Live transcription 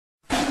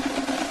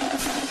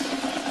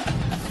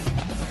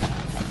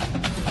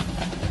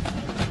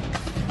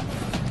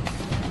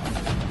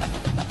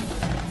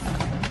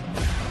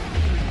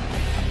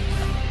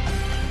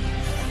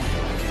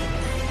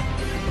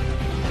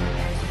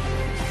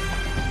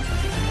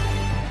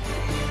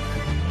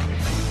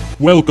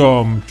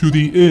Welcome to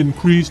the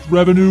Increased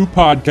Revenue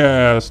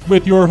Podcast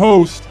with your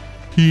host,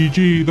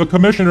 PG the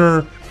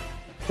Commissioner,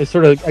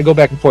 I go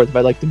back and forth. But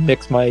I like to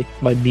mix my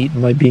meat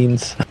and my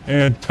beans.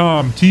 and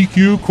Tom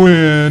TQ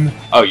Quinn.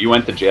 Oh, you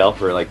went to jail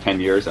for like 10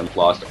 years and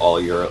lost all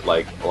your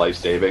like life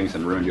savings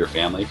and ruined your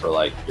family for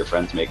like your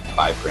friends make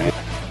 $5,000.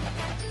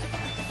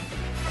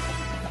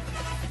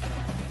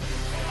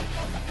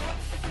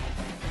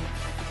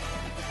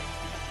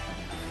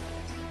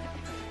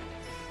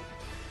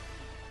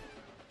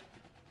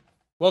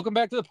 Welcome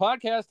back to the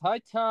podcast. Hi,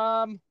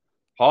 Tom.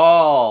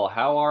 Paul,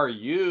 how are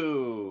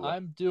you?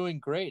 I'm doing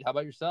great. How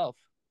about yourself?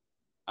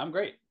 I'm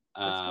great.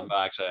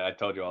 Actually, I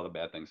told you all the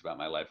bad things about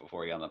my life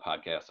before we got on the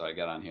podcast, so I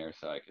got on here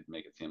so I could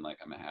make it seem like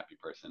I'm a happy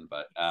person.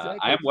 But Exactly.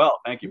 I am well.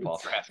 Thank you, Paul,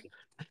 for asking.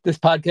 This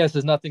podcast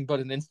is nothing but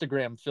an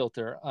Instagram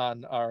filter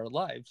on our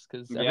lives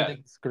because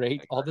everything's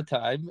great all the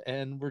time,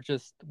 and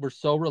we're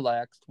so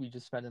relaxed. We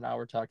just spend an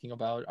hour talking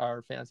about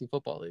our fantasy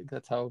football league.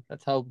 That's how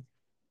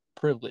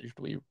privileged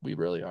we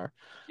really are.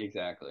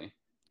 Exactly.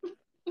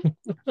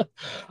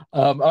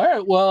 All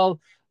right. Well,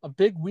 a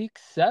big week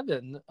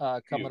 7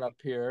 coming up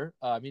here.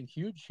 I mean,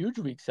 huge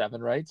week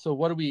 7, right? So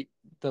what do we?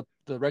 The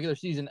regular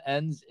season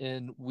ends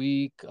in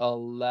week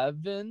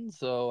 11.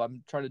 So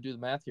I'm trying to do the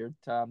math here,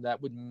 Tom.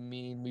 That would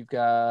mean we've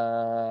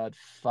got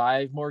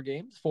 5 more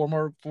games,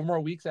 4 more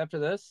weeks after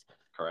this.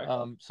 Correct.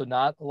 So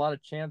not a lot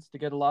of chance to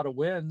get a lot of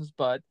wins,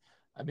 but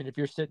I mean, if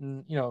you're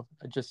sitting,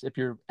 if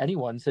you're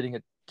anyone sitting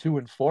at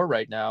 2-4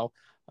 right now,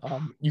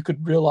 you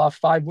could reel off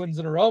 5 wins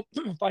in a row,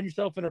 find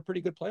yourself in a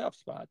pretty good playoff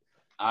spot.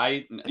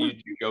 You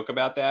joke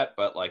about that,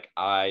 but like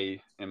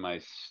I, in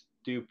my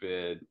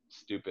stupid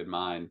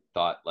mind,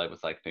 was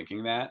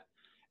thinking that,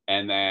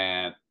 and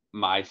then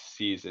my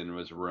season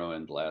was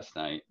ruined last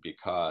night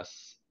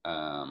because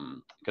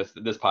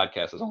this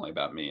podcast is only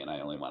about me, and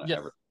I only want to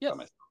ever about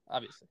myself.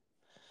 Obviously.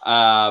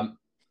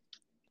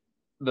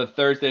 The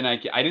Thursday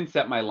night, I didn't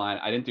set my line.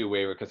 I didn't do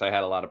waiver because I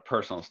had a lot of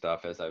personal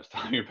stuff, as I was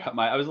telling you about.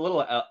 I was a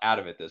little out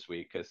of it this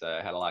week because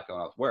I had a lot going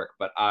on with work.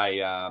 But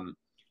I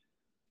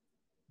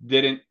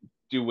didn't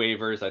do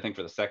waivers, I think,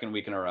 for the second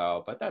week in a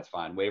row. But that's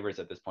fine. Waivers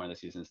at this point in the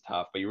season is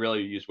tough. But you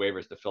really use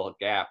waivers to fill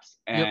gaps.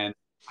 And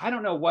I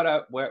don't know what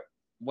I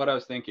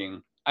was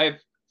thinking. I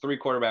have 3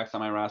 quarterbacks on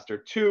my roster,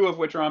 2 of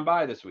which are on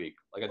bye this week.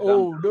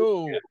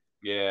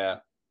 Yeah.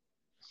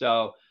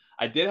 So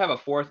I did have a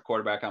 4th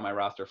quarterback on my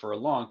roster for a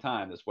long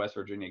time, this West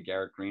Virginia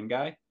Garrett Green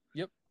guy.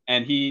 Yep.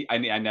 And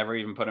I never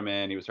even put him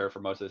in. He was hurt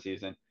for most of the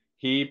season.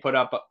 He put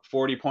up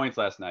 40 points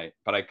last night,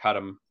 but I cut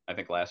him, I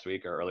think, last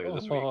week or earlier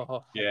this week.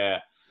 Yeah.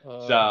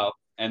 So,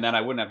 and then I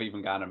wouldn't have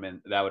even gotten him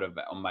in. That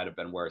might have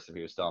been worse if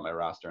he was still on my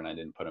roster and I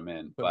didn't put him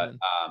in.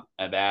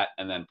 And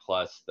then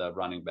plus the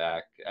running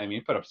back. I mean,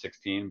 he put up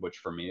 16, which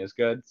for me is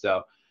good.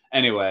 So,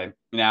 anyway,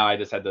 now I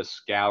just had to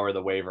scour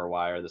the waiver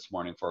wire this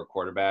morning for a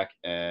quarterback,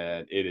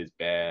 and it is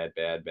bad.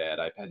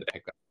 I had to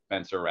pick up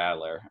Spencer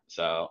Rattler.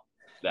 So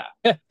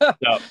that.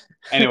 So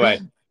anyway,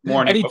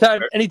 morning.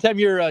 Anytime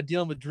you're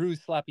dealing with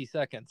Drew's sloppy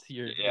seconds,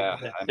 I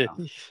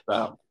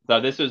know. So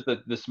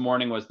this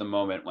morning was the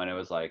moment when it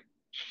was like,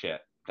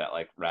 shit, that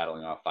like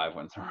rattling off 5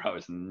 wins in a row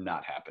is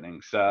not happening.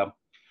 So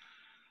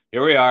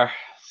here we are.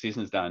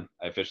 Season's done.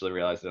 I officially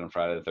realized it on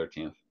Friday the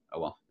 13th.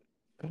 Oh well.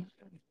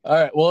 All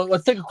right. Well,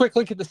 let's take a quick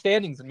look at the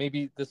standings, and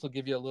maybe this will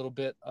give you a little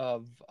bit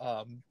of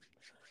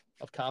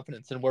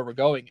confidence in where we're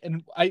going.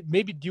 And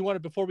do you want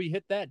to, before we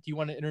hit that, do you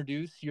want to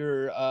introduce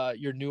your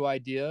new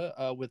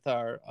idea with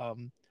our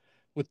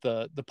with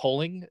the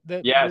polling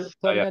that we're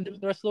planning on doing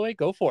the rest of the way?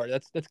 Go for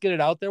it. Let's get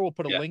it out there. We'll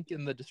put a link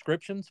in the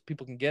description so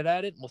people can get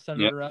at it, and we'll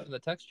send it around in the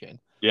text chain.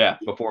 Yeah,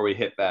 before we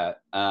hit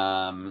that.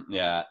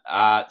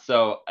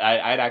 So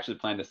I'd actually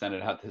planned to send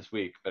it out this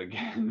week, but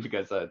again,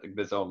 because I think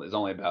this is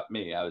only about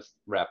me, I was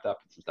wrapped up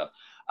in some stuff.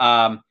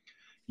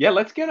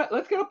 Let's get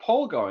a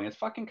poll going. It's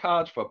fucking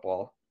college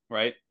football,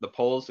 right? The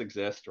polls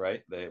exist,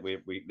 right? They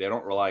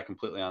don't rely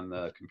completely on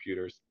the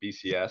computers,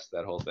 BCS,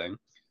 that whole thing.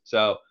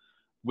 So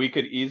we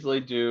could easily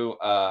do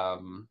a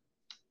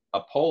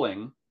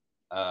polling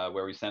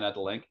where we send out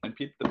the link and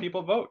the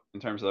people vote in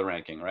terms of the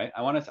ranking, right?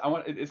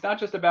 It's not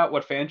just about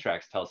what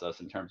Fantrax tells us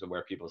in terms of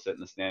where people sit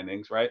in the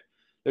standings, right?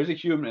 There's a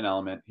human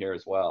element here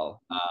as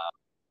well.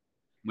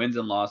 Wins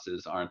and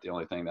losses aren't the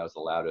only thing. That was the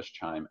loudest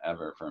chime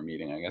ever for a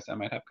meeting. I guess I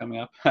might have coming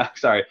up.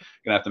 Sorry,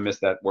 gonna have to miss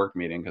that work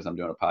meeting because I'm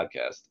doing a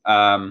podcast.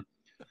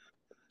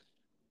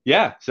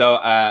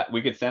 So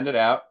we could send it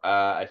out.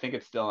 I think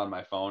it's still on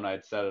my phone.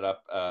 I'd set it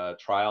up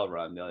trial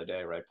run the other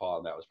day, right, Paul?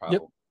 And that was probably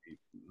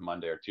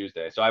Monday or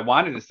Tuesday. So I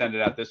wanted to send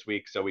it out this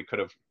week so we could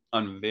have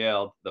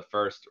unveiled the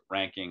first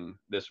ranking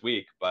this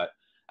week. But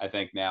I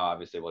think now,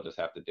 obviously, we'll just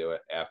have to do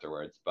it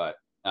afterwards. But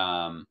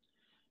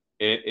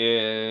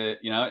it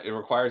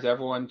requires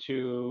everyone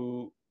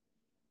to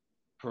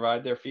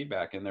provide their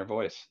feedback and their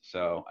voice.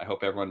 So I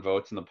hope everyone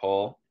votes in the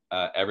poll.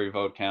 Every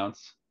vote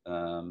counts.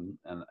 And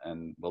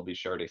we'll be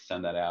sure to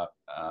send that out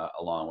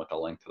along with a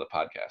link to the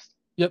podcast.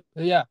 Yep.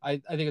 Yeah, I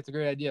think it's a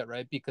great idea,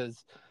 right?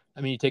 Because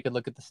I mean, you take a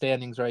look at the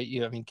standings, right?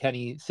 I mean,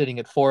 Kenny sitting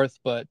at 4th,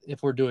 but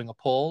if we're doing a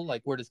poll,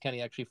 like where does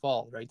Kenny actually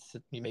fall, right?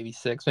 Maybe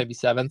 6th, maybe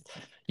 7th.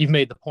 You've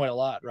made the point a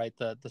lot, right?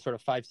 The sort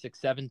of 5, 6,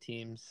 7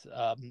 teams,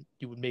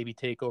 you would maybe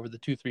take over the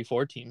 2, 3,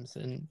 4 teams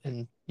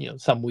in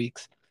some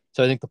weeks.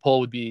 So I think the poll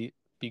would be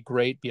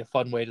great, be a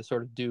fun way to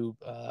sort of do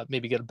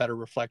maybe get a better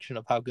reflection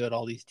of how good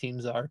all these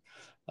teams are.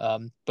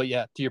 But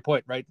yeah, to your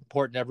point, right?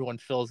 Important everyone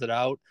fills it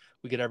out.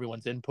 We get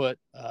everyone's input.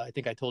 I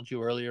think I told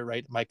you earlier,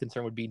 right? My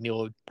concern would be Neil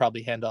would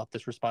probably hand off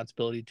this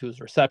responsibility to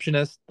his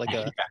receptionist,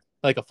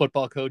 like a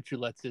football coach who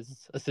lets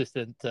his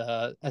assistant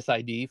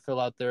SID fill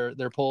out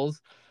their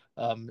polls,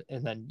 and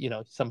then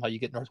somehow you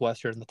get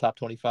Northwestern in the top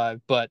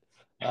 25. But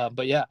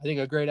yeah, I think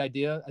a great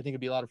idea. I think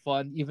it'd be a lot of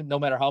fun. Even no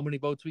matter how many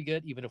votes we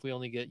get, even if we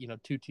only get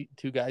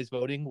two guys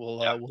voting,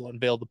 we'll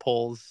unveil the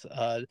polls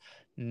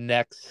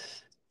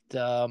next.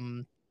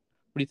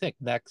 What do you think?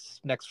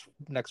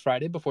 Next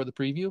Friday before the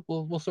preview,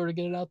 we'll sort of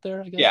get it out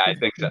there, I guess. Yeah, I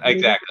think so.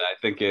 Exactly. I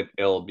think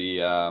it'll be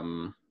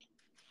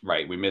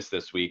right. We missed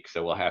this week,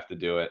 so we'll have to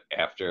do it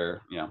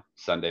after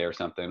Sunday or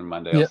something.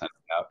 Monday I'll send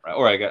it out. Right?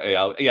 Or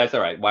yeah, it's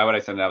all right. Why would I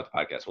send it out with the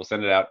podcast? We'll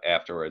send it out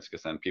afterwards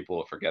because then people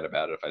will forget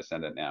about it if I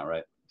send it now,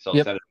 right? So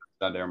I'll send it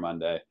Sunday or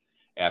Monday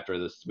after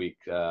this week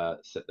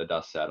the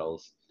dust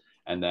settles,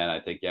 and then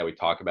I think we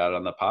talk about it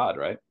on the pod,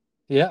 right?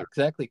 Yeah,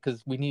 exactly.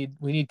 Because we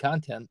need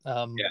content.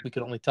 We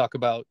could only talk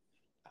about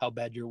how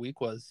bad your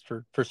week was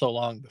for so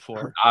long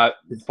before.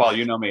 Paul,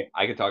 you know me.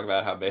 I could talk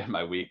about how bad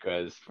my week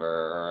was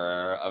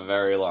for a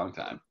very long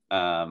time.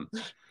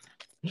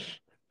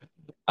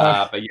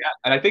 But yeah,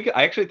 and I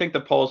actually think the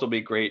polls will be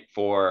great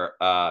for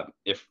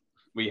if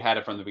we had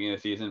it from the beginning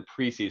of the season,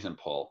 preseason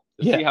poll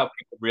to see how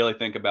people really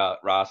think about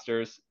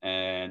rosters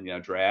and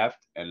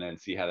draft, and then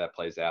see how that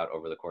plays out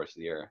over the course of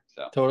the year.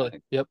 So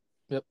totally.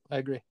 Yep, I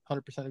agree.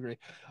 100% agree.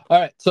 All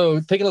right, so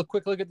taking a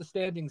quick look at the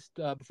standings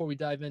before we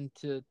dive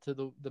into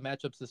the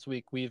matchups this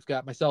week. We've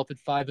got myself at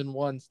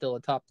 5-1, still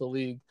atop the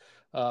league.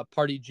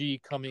 Party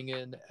G coming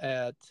in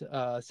at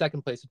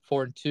second place at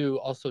 4-2,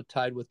 also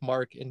tied with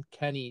Mark and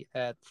Kenny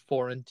at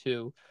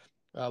 4-2.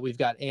 We've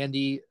got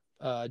Andy,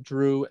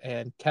 Drew,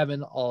 and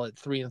Kevin all at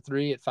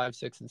 3-3 at 5,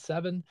 6, and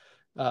 7.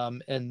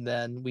 And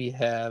then we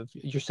have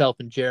yourself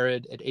and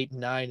Jared at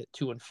 8-9 at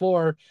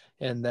 2-4,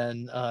 and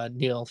then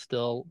Neil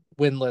still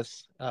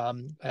winless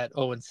at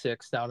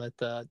 0-6 down at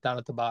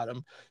the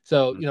bottom.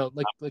 So not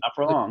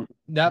for long.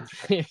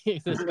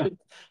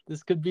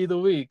 This could be the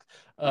week.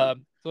 So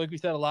like we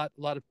said, a lot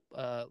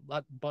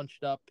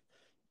bunched up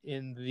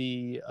in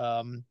the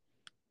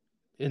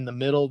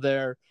middle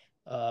there.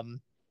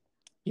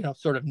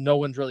 Sort of no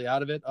one's really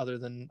out of it other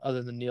than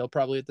Neil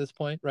probably at this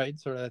point, right?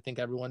 Sort of, I think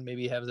everyone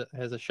maybe has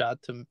a shot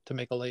to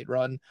make a late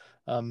run.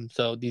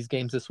 So these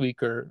games this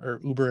week are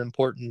uber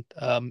important.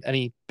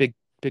 Any big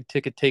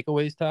ticket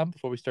takeaways, Tom,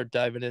 before we start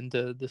diving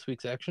into this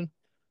week's action?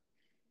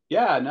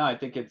 Yeah, no, I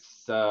think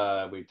it's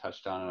we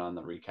touched on it on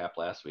the recap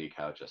last week,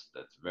 how it's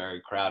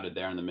very crowded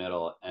there in the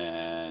middle,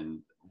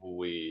 and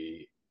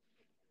we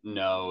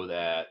know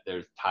that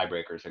there's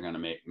tiebreakers are going to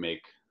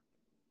make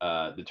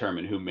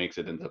determine who makes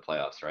it into the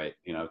playoffs, right?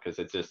 Because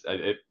it's just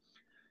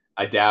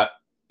I doubt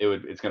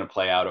it's going to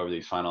play out over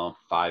these final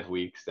 5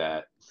 weeks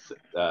that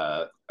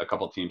a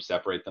couple teams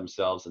separate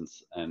themselves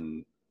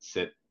and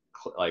sit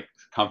like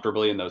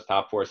comfortably in those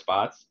top 4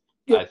 spots.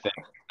 I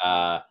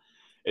think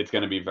it's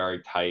going to be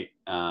very tight,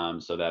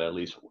 so that at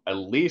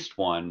least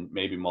one,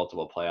 maybe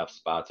multiple playoff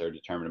spots are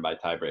determined by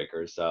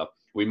tiebreakers. So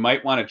we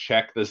might want to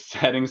check the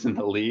settings in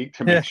the league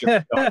to make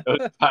sure what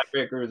those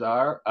tiebreakers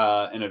are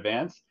in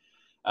advance.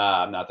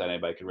 Not that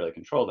anybody could really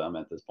control them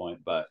at this point,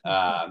 but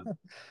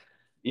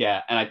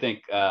yeah. And I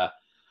think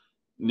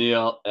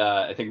Neil,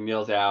 I think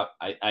Neil's out.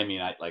 I mean,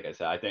 like I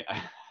said, I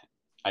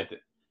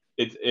think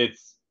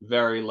it's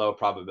very low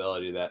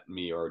probability that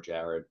me or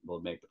Jared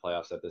will make the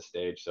playoffs at this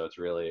stage. So it's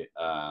really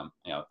a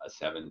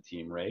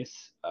 7-team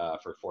race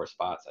for 4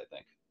 spots, I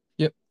think.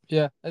 Yep.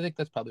 Yeah, I think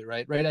that's probably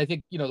right. I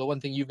think the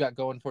one thing you've got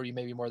going for you,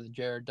 maybe more than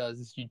Jared does,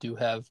 is you do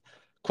have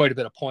quite a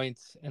bit of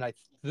points. And I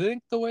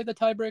think the way the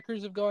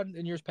tiebreakers have gone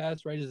in years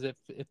past, right, is if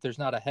there's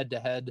not a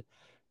head-to-head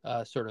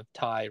sort of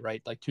tie,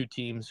 right, like 2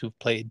 teams who've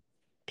played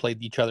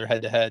each other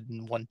head-to-head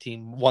and one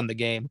team won the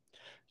game.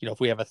 If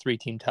we have a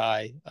 3-team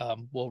tie,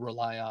 we'll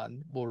rely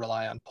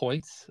on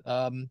points.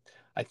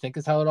 I think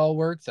is how it all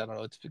works. I don't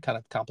know. It's kind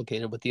of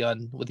complicated with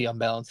the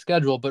unbalanced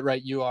schedule, but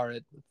right, you are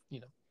at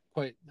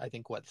quite, I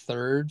think,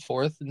 third,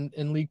 fourth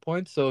in league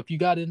points. So if you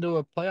got into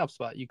a playoff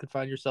spot, you could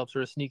find yourself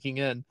sort of sneaking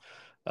in.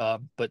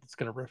 But it's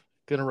gonna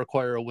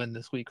require a win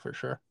this week for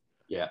sure.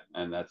 Yeah,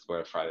 and that's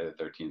where Friday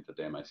the 13th, the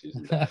day of my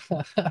season died.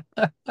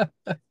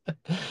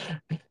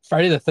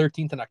 Friday the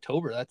 13th in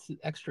October. That's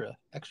extra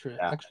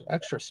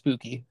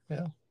spooky.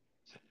 Yeah.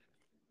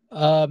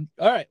 All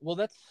right. Well,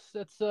 let's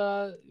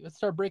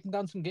start breaking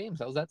down some games.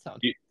 How's that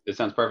sound? It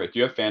sounds perfect. Do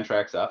you have fan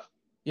tracks up?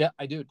 Yeah,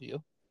 I do. Do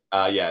you?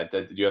 Yeah.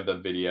 Did you have the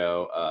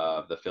video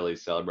of the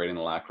Phillies celebrating in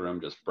the locker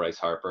room? Just Bryce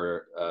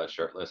Harper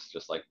shirtless,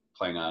 just like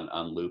playing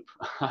on loop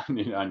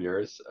on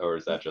yours, or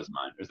is that just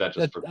mine? Or is that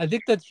just for? I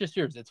think that's just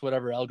yours. It's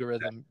whatever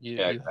algorithm you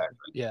Yeah, have. exactly.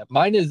 Yeah,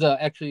 mine is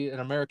actually an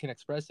American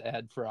Express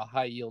ad for a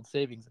high yield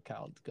savings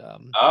account.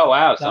 Oh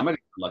wow, not, somebody's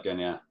looking.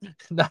 Yeah.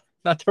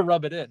 not to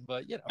rub it in,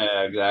 but Yeah,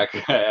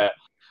 exactly.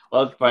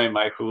 Well, it's funny.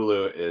 My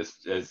Hulu is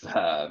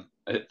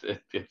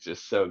it's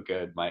just so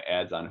good. My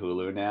ads on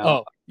Hulu now.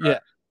 Oh yeah.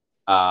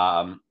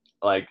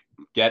 Like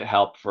get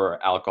help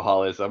for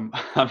alcoholism.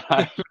 I'm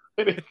not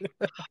kidding.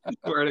 I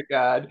swear to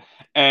God.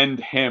 And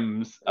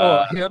hymns.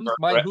 Oh, hymns.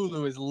 My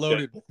Hulu is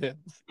loaded with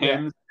hymns.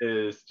 Hymns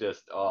is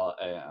just all.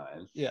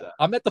 Yeah,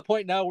 I'm at the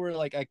point now where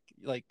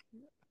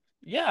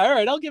yeah, all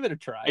right, I'll give it a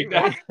try.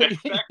 Exactly. Right?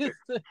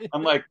 Exactly.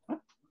 I'm like,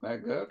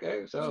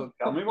 okay, so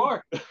tell me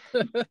more.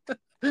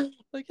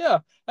 Like, yeah,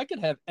 I could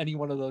have any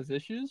one of those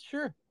issues.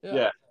 Sure.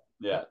 Yeah.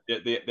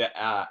 The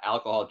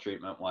alcohol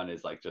treatment one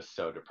is like just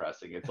so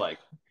depressing. It's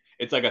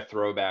like a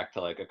throwback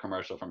to like a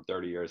commercial from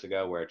 30 years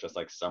ago where it's just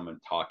like someone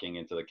talking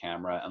into the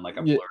camera and like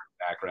a blurry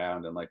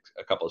background and like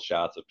a couple of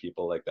shots of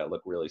people like that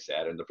look really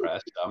sad and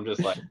depressed. I'm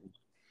just like,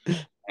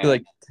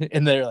 like,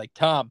 and they're like,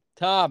 Tom,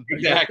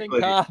 exactly,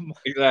 Tom.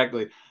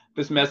 Exactly.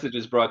 This message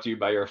is brought to you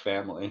by your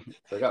family.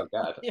 It's like, oh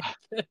God.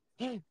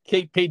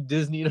 Kate paid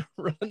Disney to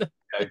run. Yeah,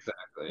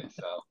 exactly.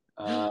 So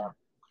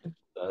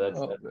that's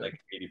like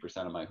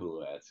 80% of my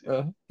Hulu ads.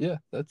 Yeah,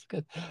 that's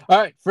good. All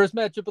right, first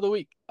matchup of the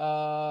week.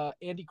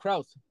 Andy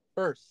Krause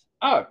first.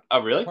 Oh,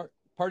 really?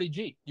 Party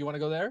G. You want to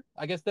go there?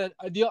 I guess that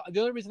the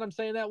only reason I'm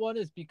saying that one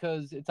is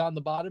because it's on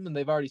the bottom and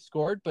they've already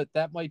scored, but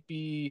that might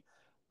be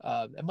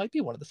it might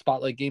be one of the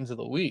spotlight games of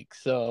the week.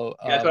 So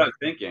that's what I was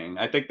thinking.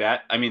 I think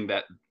that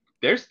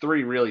there's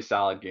 3 really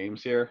solid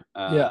games here.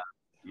 Yeah.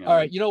 All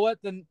right. You know what?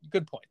 Then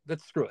good point.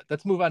 Let's screw it.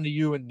 Let's move on to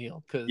you and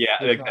Neil. Yeah,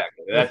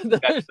 exactly. That's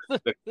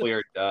the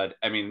clear dud.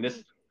 I mean,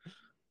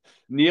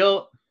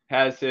 Neil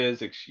has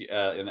his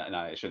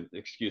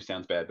excuse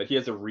sounds bad, but he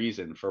has a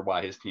reason for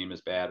why his team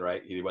is bad,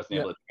 right? He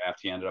wasn't able to draft.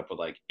 He ended up with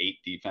like 8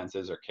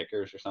 defenses or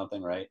kickers or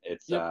something, right?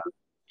 It's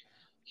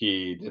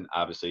he didn't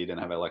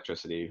have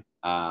electricity.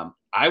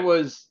 I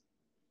was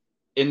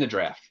in the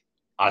draft.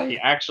 He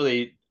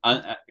actually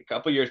a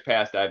couple years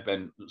past, I've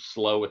been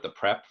slow with the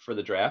prep for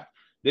the draft.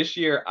 This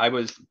year, I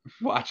was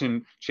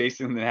watching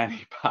Chasing the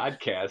Natty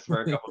podcast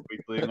for a couple of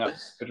weeks leading up,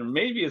 which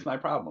maybe is my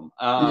problem.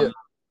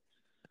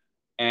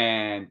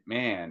 And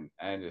man,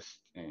 I just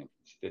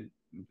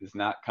it's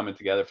not coming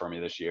together for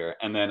me this year.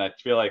 And then I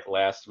feel like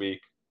last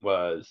week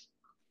was,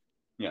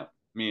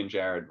 me and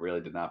Jared really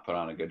did not put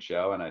on a good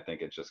show, and I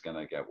think it's just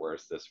gonna get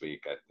worse this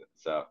week.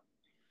 But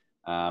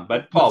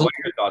Paul, what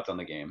are your thoughts on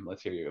the game?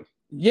 Let's hear you.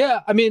 Yeah,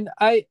 I mean,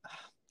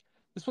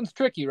 this one's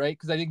tricky, right?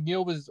 Because I think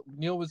Neil was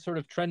sort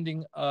of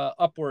trending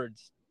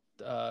upwards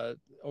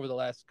over the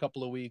last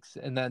couple of weeks,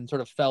 and then sort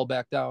of fell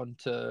back down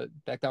to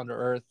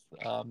earth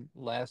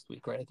last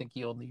week, right? I think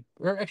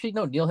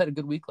Neil had a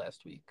good week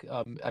last week.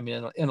 I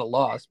mean, in a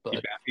loss,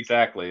 but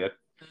exactly.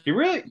 He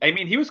really, I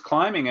mean, he was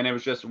climbing, and it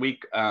was just we're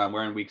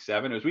in week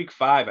 7. It was week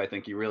 5, I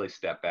think he really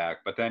stepped back,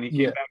 but then he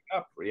came back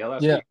up.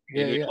 Last week.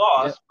 He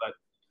lost, but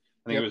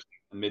I think it was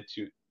mid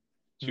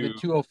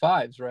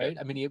 205s, right?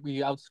 I mean, we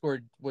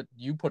outscored what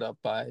you put up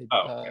by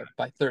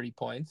 30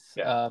 points,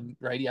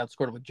 right? He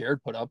outscored what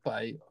Jared put up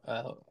by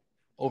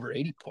over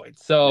 80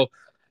 points. So,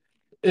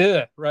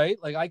 right?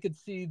 Like I could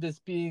see this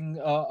being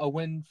a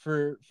win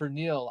for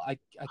Neil. I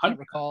can't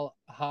recall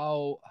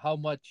how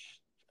much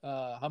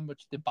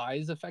the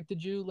buys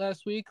affected you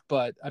last week,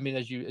 but I mean,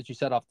 as you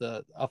said off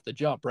the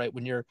jump, right?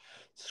 When you're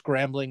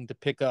scrambling to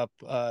pick up,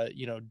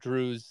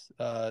 Drew's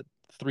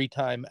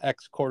 3-time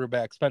ex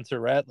quarterback Spencer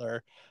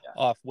Rattler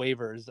off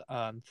waivers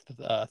on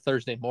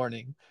Thursday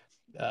morning,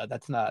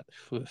 that's not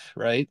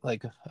right.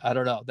 Like I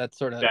don't know. That's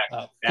sort of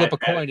flip a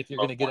coin if you're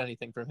going to get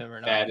anything from him or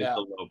not. That is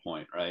the low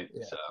point, right?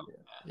 So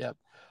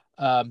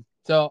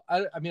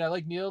I mean, I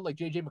like Neil. Like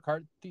JJ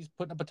McCarthy's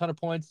putting up a ton of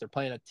points. They're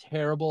playing a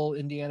terrible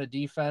Indiana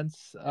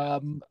defense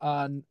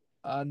on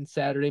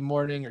Saturday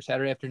morning or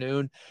Saturday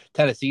afternoon.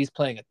 Tennessee's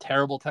playing a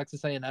terrible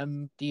Texas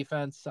A&M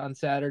defense on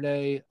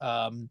Saturday.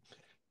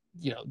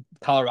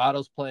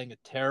 Colorado's playing a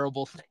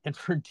terrible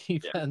Stanford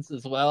defense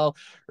as well,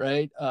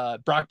 right?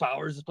 Brock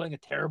Bowers is playing a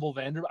terrible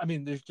Vanderbilt. I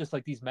mean, there's just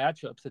like these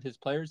matchups that his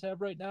players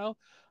have right now.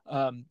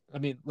 I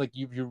mean, like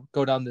you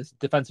go down this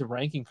defensive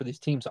ranking for these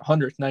teams: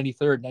 100th,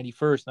 93rd,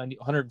 91st,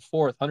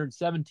 104th,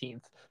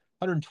 117th,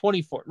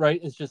 124th, right?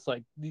 It's just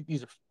like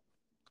these are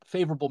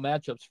favorable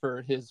matchups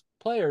for his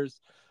players.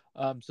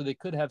 So they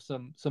could have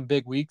some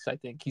big weeks. I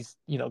think he's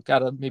got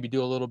to maybe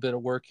do a little bit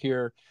of work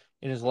here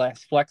in his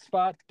last flex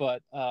spot,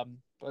 but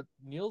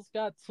Neil's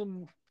got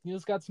some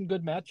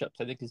good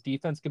matchups. I think his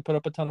defense can put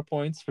up a ton of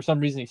points. For some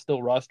reason, he's still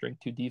rostering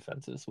 2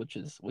 defenses, which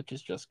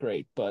is just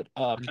great. But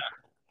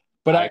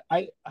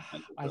I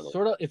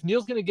sort of, if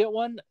Neil's gonna get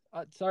one,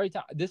 sorry,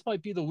 Tom, this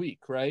might be the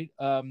week, right?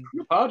 I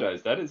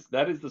apologize. That is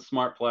the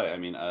smart play. I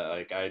mean,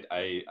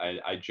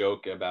 I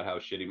joke about how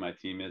shitty my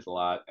team is a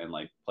lot and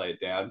like play it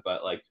down,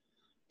 but like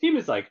team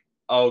is like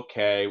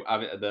okay.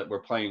 We're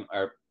playing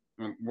our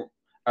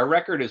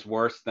record is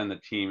worse than the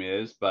team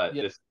is, but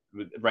Yep. this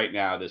right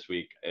now this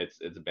week it's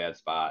a bad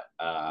spot.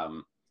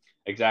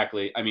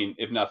 Exactly. I mean,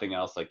 if nothing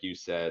else, like you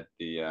said,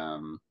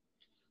 the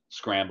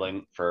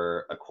scrambling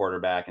for a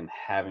quarterback and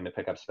having to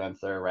pick up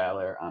Spencer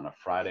Rattler on a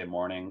Friday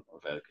morning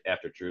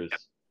after Drew's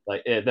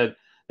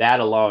that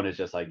alone is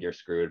just like you're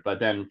screwed. But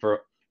then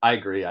I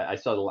agree. I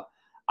saw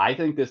I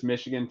think this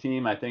Michigan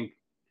team. I think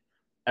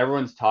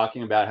everyone's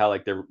talking about how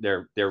like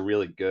they're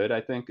really good.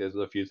 I think is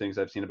a few things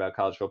I've seen about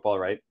college football.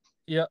 Right?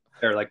 Yeah.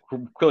 They're like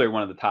clearly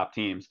one of the top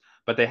teams,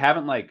 but they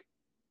haven't like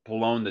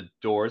blown the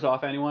doors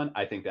off anyone.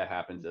 I think that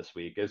happens this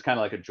week. It was kind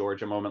of like a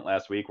Georgia moment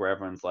last week where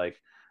everyone's like,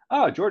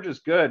 "Oh, Georgia's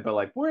good," but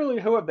like,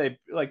 really, who have they?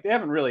 Like, they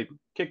haven't really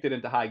kicked it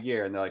into high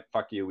gear, and they're like,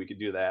 "Fuck you, we could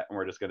do that," and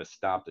we're just going to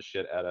stomp the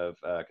shit out of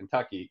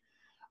Kentucky.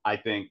 I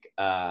think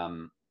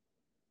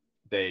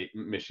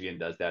Michigan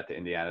does that to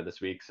Indiana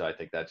this week, so I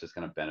think that's just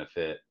going to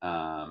benefit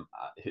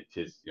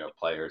his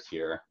players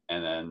here,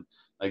 and then.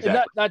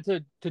 Exactly. And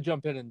not to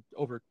jump in and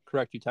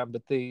overcorrect you, Tom,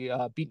 but they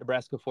beat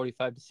Nebraska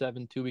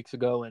 45-7 2 weeks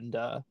ago, and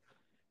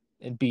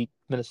beat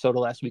Minnesota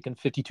last weekend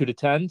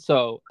 52-10.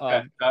 So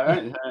Yeah,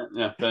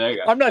 there you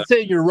go. I'm not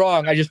saying you're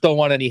wrong. I just don't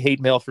want any hate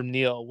mail from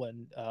Neil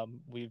when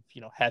we've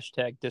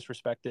hashtag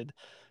disrespected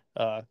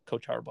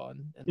Coach Harbaugh.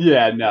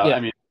 I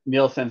mean,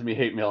 Neil sends me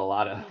hate mail a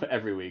lot of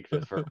every week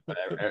just for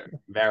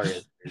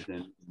various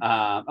reasons.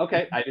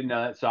 Okay, I didn't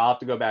know that, so I'll have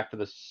to go back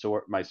to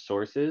my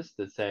sources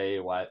to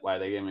say why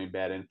they gave me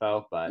bad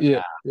info. But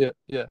yeah.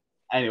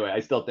 Anyway, I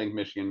still think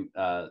Michigan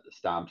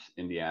stomps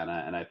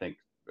Indiana, and I think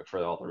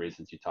for all the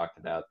reasons you talked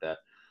about that.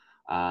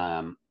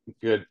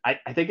 Good.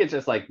 I think it's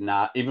just like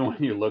not even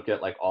when you look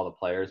at like all the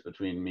players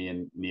between me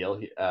and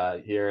Neil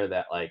here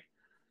that like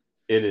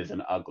it is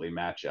an ugly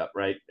matchup,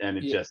 right?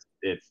 And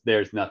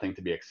there's nothing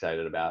to be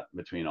excited about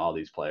between all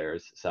these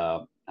players.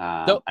 So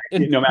no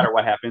matter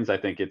what happens, I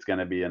think it's going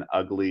to be an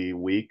ugly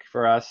week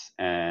for us,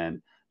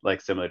 and like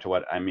similar to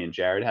what me and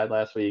Jared had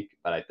last week.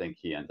 But I think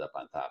he ends up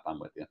on top. I'm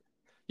with you.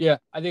 Yeah,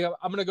 I think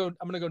I'm gonna go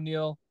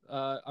Neil.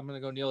 I'm gonna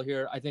go Neil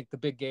here. I think the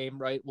big game,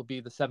 right, will be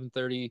the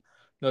 7:30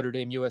 Notre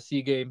Dame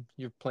USC game.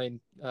 You're playing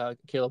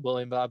Caleb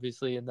Williams,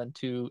 obviously, and then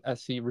 2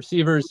 SC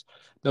receivers.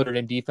 Notre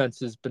Dame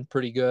defense has been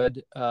pretty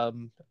good.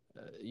 In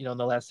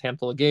the last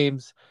handful of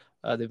games,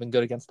 they've been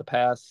good against the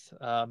pass.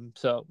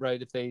 So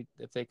right, if they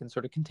can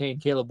sort of contain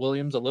Caleb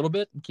Williams a little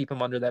bit and keep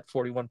him under that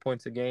 41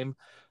 points a game,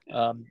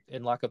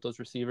 and lock up those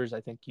receivers,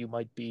 I think you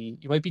might be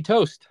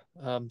toast.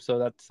 So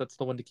that's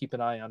the one to keep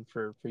an eye on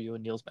for you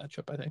and Neil's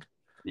matchup, I think.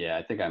 Yeah,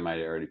 I think I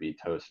might already be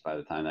toast by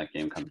the time that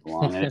game comes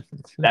along. And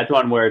that's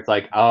one where it's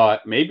like, oh,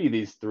 maybe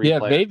these three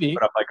players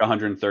put up like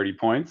 130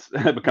 points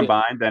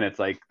combined. Yeah. Then it's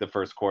like the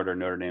first quarter,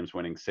 Notre Dame's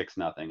winning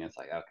 6-0. It's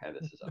like, okay,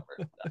 this is over.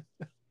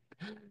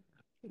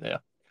 Yeah.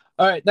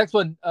 All right, next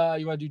one.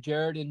 You want to do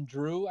Jared and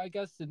Drew, I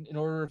guess, in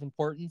order of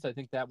importance. I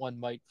think that one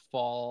might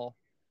fall.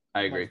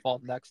 I agree. Might fall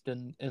next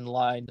in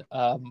line.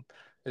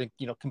 I think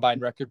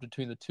combined record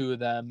between the two of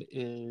them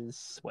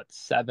is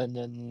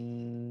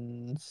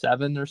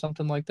 7-7 or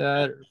something like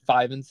that, or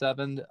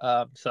 5-7.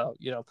 So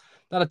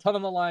not a ton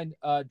on the line.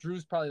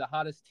 Drew's probably the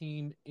hottest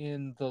team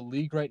in the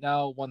league right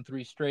now. Won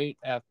 3 straight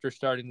after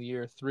starting the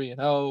year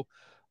 3-0.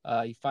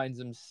 He finds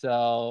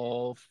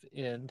himself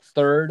in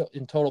 3rd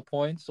in total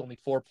points, only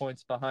 4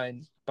 points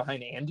behind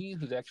Andy,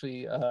 who's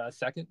actually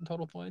second in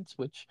total points,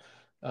 which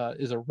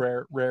is a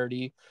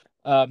rarity.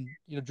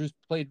 Drew's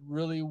played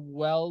really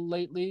well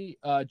lately.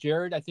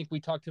 Jared, I think we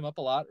talked him up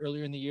a lot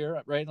earlier in the year,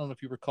 right? I don't know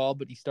if you recall,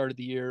 but he started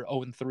the year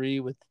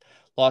 0-3 with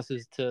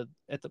losses to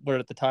at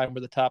the time were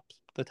the top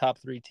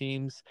 3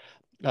 teams.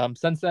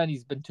 Since then,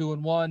 he's been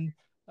 2-1.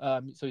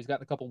 So he's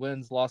gotten a couple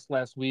wins. Lost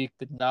last week.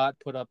 Did not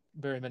put up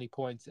very many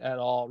points at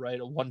all.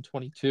 Right, a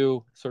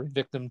 122. Sort of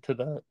victim to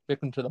the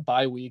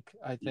bye week.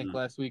 I think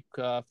last week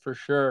for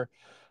sure.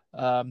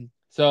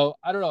 So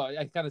I don't know.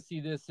 I kind of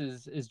see this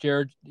as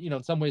Jared,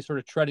 in some ways sort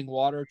of treading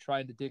water,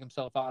 trying to dig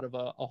himself out of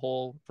a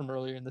hole from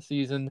earlier in the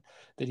season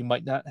that he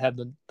might not have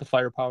the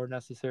firepower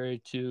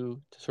necessary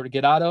to sort of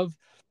get out of.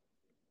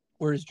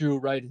 Whereas Drew,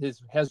 right,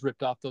 has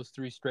ripped off those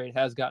 3 straight,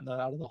 has gotten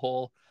out of the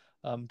hole,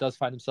 does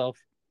find himself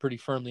pretty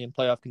firmly in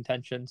playoff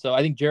contention. So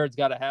I think Jared's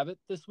got to have it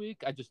this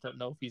week. I just don't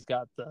know if he's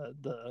got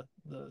the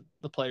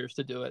players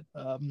to do it.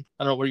 I don't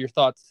know. What are your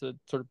thoughts, sort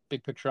of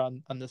big picture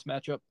on this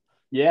matchup?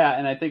 Yeah,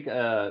 and I think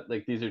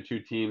like these are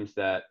 2 teams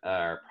that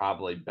are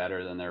probably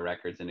better than their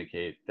records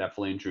indicate.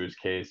 Definitely in Drew's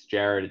case.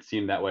 Jared, it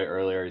seemed that way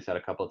earlier. He's had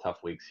a couple of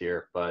tough weeks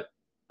here, but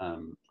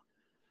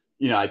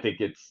I think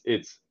it's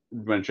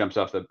when it jumps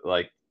off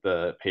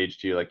the page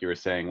to you, like you were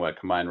saying, what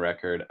combined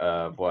record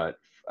of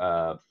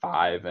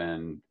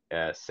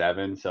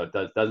 5-7. So it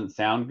doesn't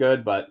sound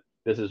good, but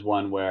this is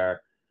one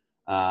where,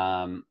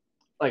 like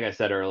I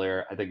said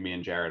earlier, I think me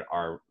and Jared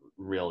are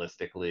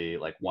realistically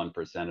like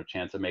 1% of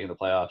chance of making the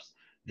playoffs.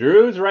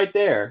 Drew's right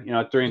there,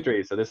 at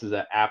 3-3. So this is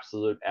an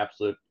absolute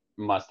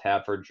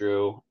must-have for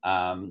Drew.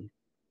 I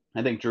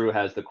think Drew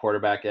has the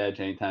quarterback edge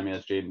anytime he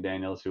has Jaden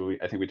Daniels, who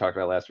I think we talked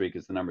about last week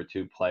is the number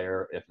 2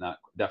 player, if not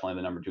definitely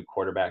the number 2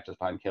 quarterback, just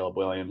behind Caleb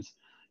Williams.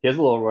 he has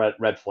a little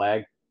red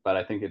flag, but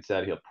I think it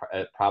said he'll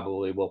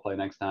probably will play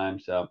next time.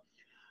 So,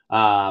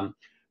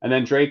 and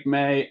then Drake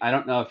May, I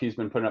don't know if he's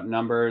been putting up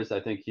numbers.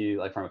 I think he,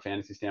 like from a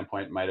fantasy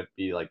standpoint, might have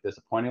be like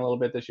disappointing a little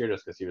bit this year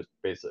just because he was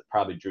basically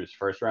probably Drew's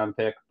first round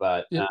pick.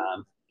 But Yep.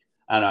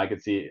 I don't know. I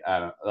could see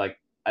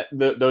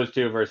those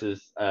two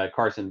versus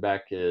Carson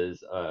Beck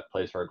plays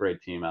for a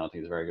great team. I don't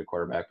think he's a very good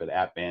quarterback, but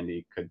at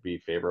Vandy could be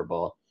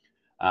favorable.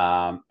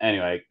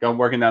 Anyway,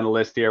 working down the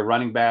list here.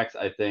 Running backs,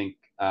 I think.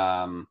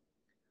 I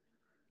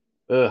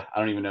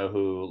don't even know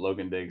who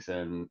Logan Diggs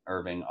and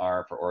Irving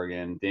are for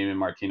Oregon. Damon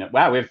Martinez.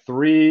 Wow, we have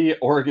 3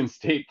 Oregon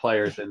State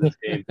players in this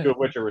game, 2 of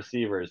which are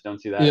receivers.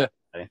 Don't see that.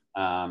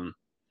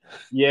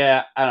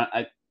 Yeah.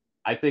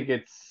 I think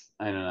it's,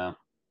 I don't know.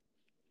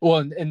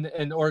 Well,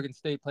 and Oregon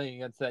State playing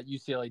against that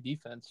UCLA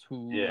defense,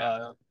 who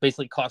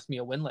basically cost me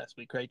a win last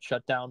week, right?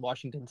 Shut down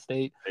Washington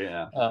State.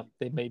 Yeah.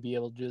 They may be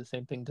able to do the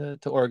same thing to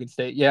Oregon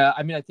State. Yeah,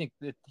 I mean, I think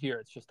that here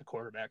it's just the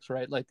quarterbacks,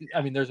 right? Like,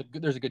 I mean, there's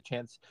a good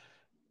chance,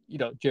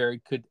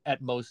 Jared could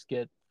at most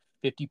get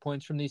 50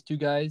 points from these 2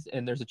 guys,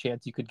 and there's a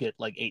chance you could get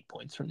like 8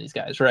 points from these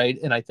guys, right?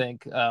 And I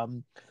think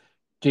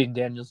Jaden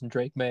Daniels and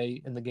Drake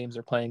May in the games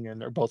they're playing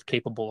and are both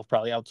capable of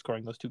probably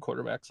outscoring those 2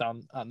 quarterbacks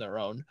on their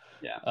own.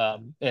 Yeah.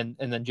 And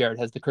then Jared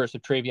has the curse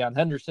of Travion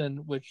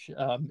Henderson, which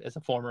is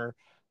a former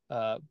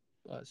I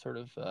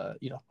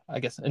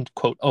guess, end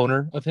quote,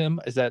 owner of him.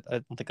 I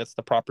don't think that's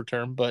the proper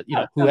term, but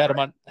who had him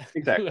on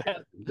exactly.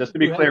 Just to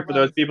be clear for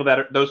those people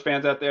those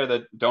fans out there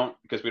that don't,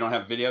 because we don't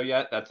have video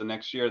yet, that's the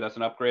next year, that's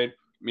an upgrade.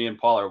 Me and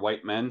Paul are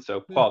white men. So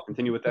Paul,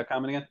 continue with that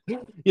comment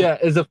again. Yeah,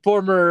 as a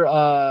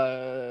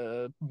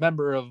former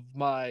member of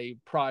my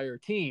prior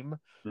team,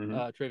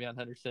 Travion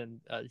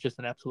Henderson, just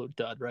an absolute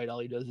dud, right? All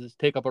he does is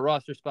take up a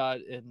roster spot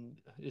and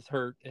is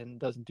hurt and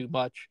doesn't do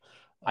much.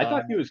 I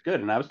thought he was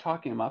good, and I was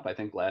talking him up, I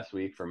think, last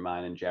week for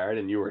mine and Jared,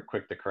 and you were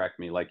quick to correct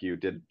me like you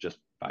did just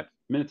 5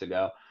 minutes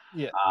ago.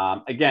 Yeah.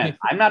 Again,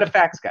 I'm not a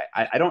facts guy.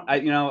 I don't,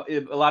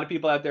 a lot of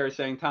people out there are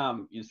saying,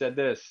 Tom, you said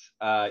this,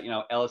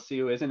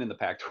 LSU isn't in the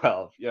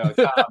Pac-12. Tom,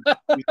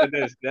 you said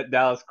this, that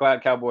Dallas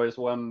Cowboys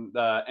won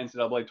the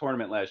NCAA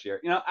tournament last year.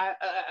 I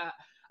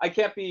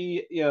can't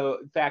be,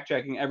 fact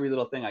checking every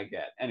little thing I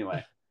get.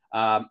 Anyway.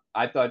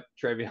 I thought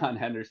Travion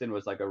Henderson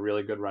was like a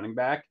really good running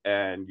back,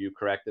 and you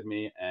corrected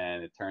me,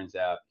 and it turns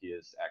out he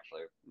is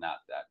actually not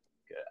that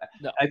good.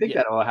 No, I think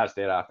that Ohio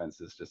State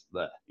offense is just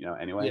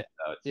anyway.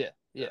 Yeah.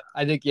 So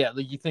I think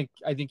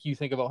you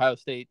think of Ohio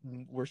State,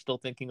 and we're still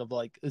thinking of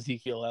like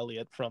Ezekiel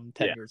Elliott from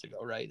 10 years ago,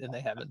 right? And they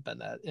haven't been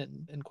that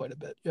in quite a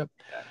bit. Yep.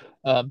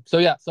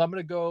 Exactly. So I'm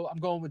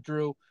going with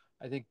Drew.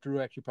 I think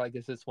Drew actually probably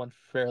gets this one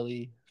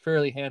fairly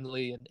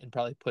handily, and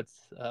probably puts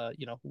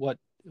what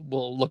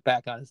we'll look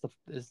back on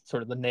is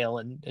sort of the nail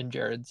in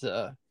Jared's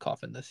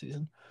coffin this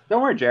season.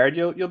 Don't worry, Jared,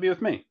 you'll be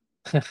with me.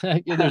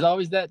 There's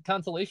always that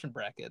consolation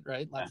bracket,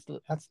 right? That's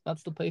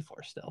to play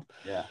for still.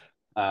 Yeah.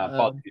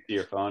 Paul, did you see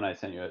your phone? I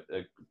sent you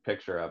a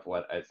picture of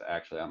what is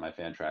actually on my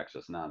fan tracks,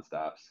 just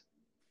nonstops.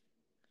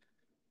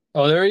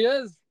 Oh, there he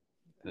is.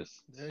 There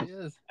he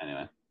is.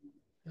 Anyway.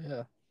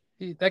 Yeah.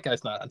 That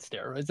guy's not on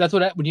steroids. That's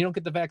what when you don't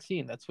get the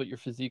vaccine, that's what your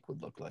physique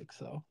would look like.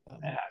 So,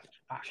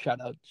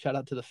 shout out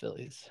to the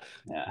Phillies.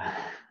 Yeah.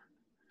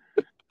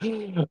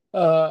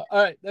 All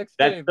right, next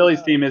that game.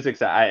 Phillies team is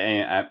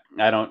exciting.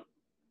 I don't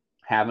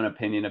have an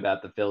opinion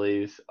about the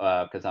Phillies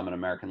because I'm an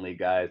American League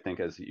guy, I think,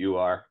 as you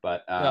are.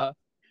 But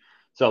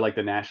so like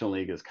the National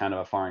League is kind of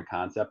a foreign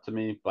concept to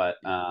me. But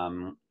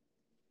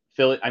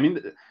Philly, I mean.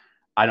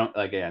 I don't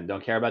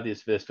care about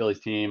this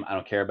Phillies team. I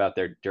don't care about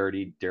their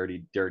dirty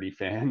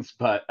fans,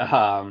 but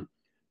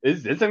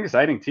it's an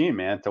exciting team,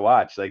 man, to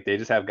watch. Like they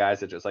just have guys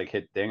that just like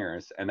hit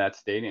dingers, and that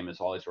stadium is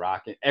always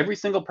rocking. Every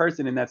single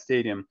person in that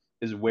stadium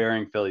is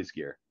wearing Phillies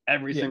gear.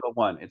 Every single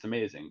one. It's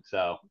amazing.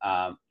 So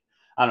I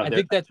don't know. I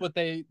think that's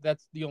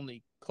the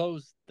only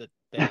clothes that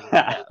they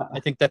have. I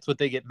think that's what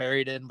they get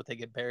married in, what they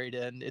get buried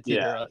in. It's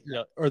either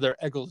or their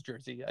Eagles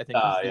jersey. I think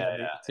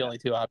it's the only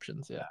 2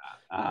 options. Yeah.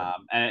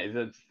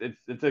 And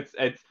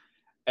it's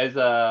as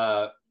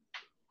a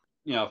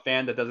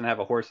fan that doesn't have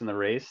a horse in the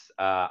race,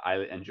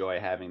 I enjoy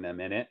having them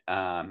in it.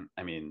 I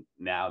mean,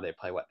 now they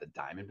play the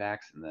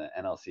Diamondbacks in the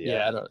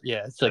NLCS.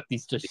 It's like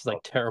these just like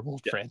terrible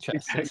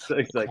franchises.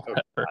 It's like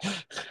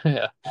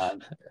I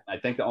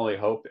think the only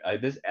hope are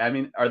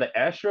the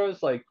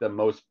Astros like the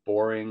most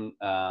boring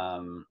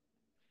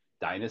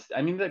dynasty?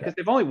 I mean, because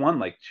they've only won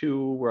like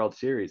 2 World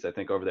Series, I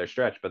think, over their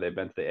stretch, but they've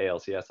been to the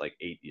ALCS like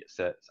 8 years.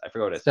 I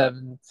forgot what it is.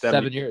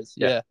 7 years.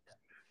 Yeah.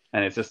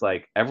 And it's just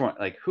like everyone,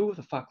 like, who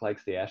the fuck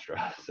likes the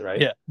Astros,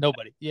 right? Yeah,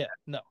 nobody. Yeah,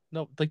 no.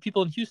 Like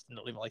people in Houston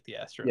don't even like the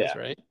Astros,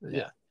 right?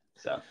 Yeah.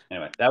 So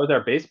anyway, that was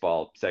our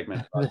baseball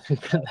segment.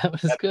 That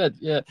was good.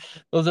 Yeah,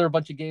 those are a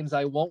bunch of games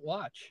I won't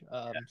watch.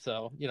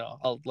 So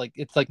I'll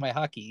it's like my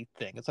hockey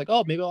thing. It's like,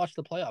 oh, maybe I'll watch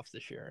the playoffs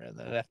this year, and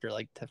then after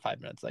like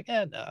 5 minutes, like,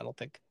 no, I don't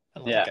think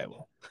I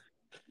will.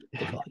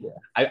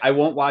 I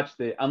won't watch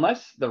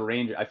unless the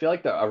Rangers. I feel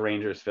like a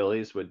Rangers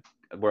Phillies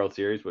World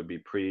Series would be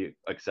pretty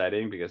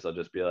exciting because they'll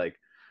just be like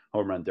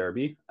home run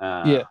derby.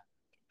 So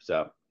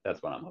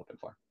that's what I'm hoping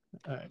for.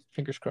 All right,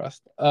 fingers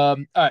crossed. All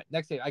right,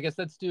 next thing. I guess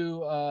let's do.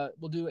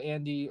 We'll do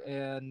Andy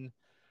and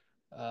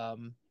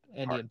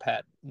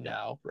Pat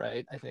now,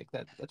 right? I think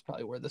that's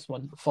probably where this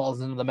one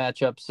falls into the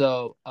matchup.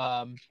 So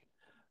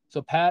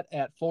Pat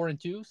at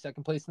 4-2,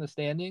 second place in the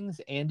standings.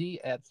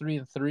 Andy at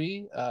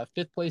 3-3,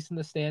 fifth place in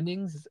the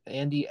standings.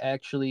 Andy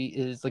actually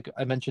is, like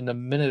I mentioned a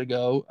minute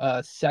ago,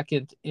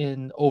 second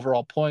in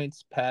overall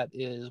points. Pat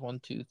is 1,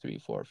 2, 3,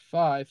 4,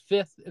 5,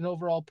 fifth in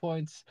overall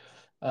points.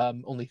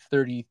 Only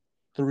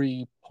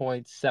 33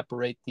 points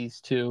separate these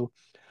two.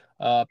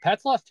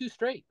 Pat's lost two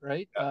straight,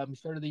 right? He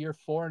started the year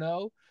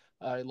 4-0.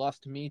 He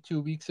lost to me 2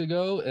 weeks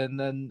ago, and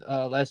then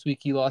last week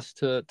he lost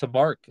to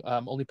Mark.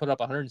 Only put up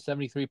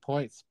 173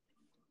 points.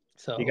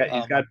 So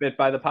He's got bit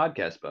by the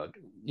podcast bug.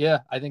 Yeah,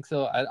 I think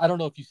so. I don't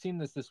know if you've seen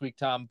this week,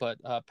 Tom, but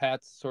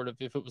Pat's sort of,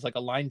 if it was like a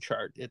line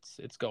chart, it's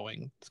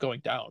going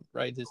down,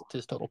 right?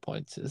 His total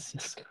points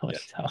is going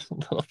down a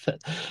little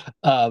bit.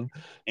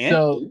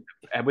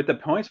 And with the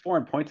points for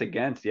and points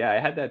against, I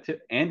had that too.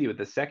 Andy with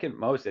the second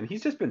most, and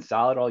he's just been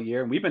solid all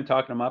year. And we've been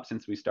talking him up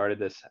since we started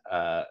this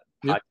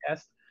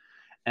podcast.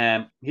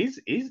 And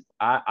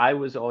I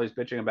was always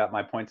bitching about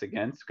my points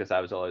against because I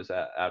was always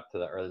out to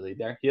the early lead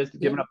there. He has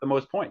given up the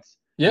most points.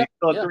 Yeah, he's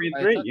still at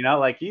 3-3. You know,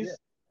 like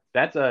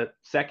that's a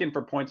second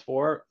for points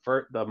for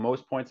the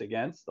most points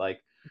against. Like,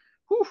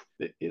 whew,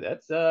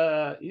 that's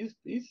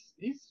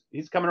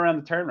he's coming around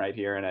the turn right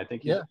here, and I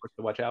think he's worth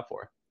to watch out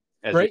for.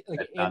 Right,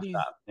 like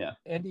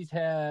Andy's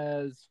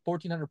has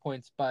 1,400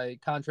 points. By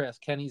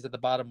contrast, Kenny's at the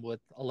bottom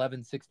with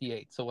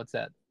 1,168. So what's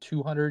that?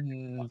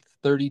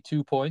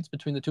 232 points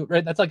between the two.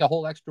 Right, that's like a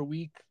whole extra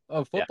week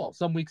of football.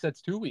 Some weeks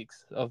that's 2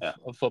 weeks of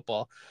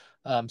football.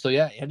 So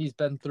Andy's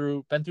been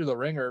through the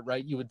ringer.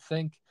 Right, you would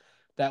think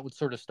that would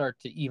sort of start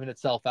to even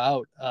itself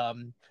out.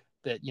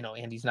 That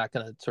Andy's not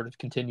going to sort of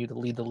continue to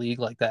lead the league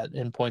like that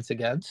in points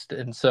against,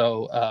 and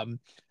so.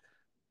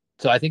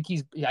 So I think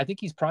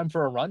he's primed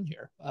for a run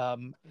here.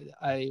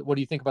 What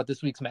do you think about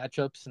this week's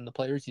matchups and the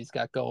players he's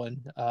got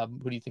going?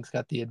 Who do you think's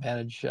got the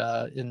advantage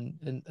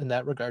in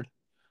that regard?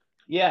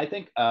 Yeah, I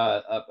think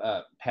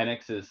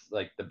Penix is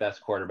like the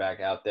best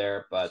quarterback out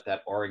there, but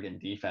that Oregon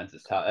defense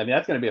is tough. I mean,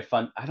 that's going to be a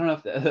fun. I don't know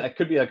if that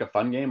could be like a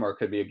fun game or it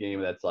could be a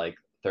game that's like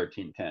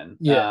 13-10.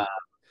 Yeah.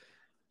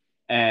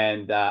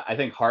 And I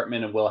think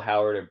Hartman and Will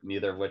Howard,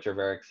 neither of which are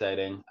very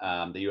exciting.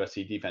 The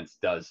USC defense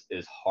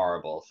is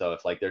horrible. So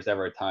if like there's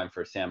ever a time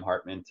for Sam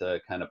Hartman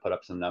to kind of put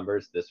up some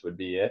numbers, this would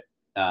be it.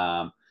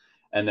 And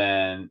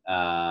then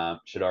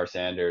Shadar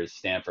Sanders,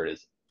 Stanford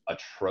is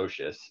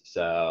atrocious.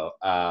 So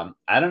I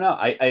don't know.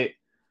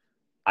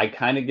 I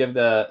kind of give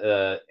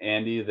the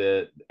Andy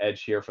the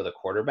edge here for the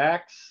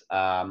quarterbacks.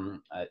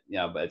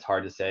 But it's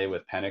hard to say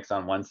with Penix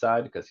on one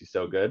side because he's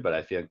so good. But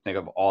I think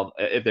of all,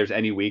 if there's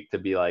any week to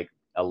be like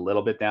a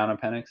little bit down on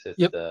Penix, it's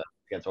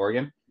against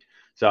Oregon.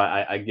 So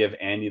I give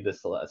Andy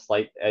this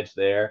slight edge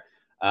there.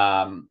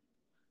 And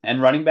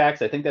running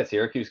backs, I think that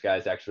Syracuse guy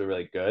is actually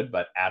really good,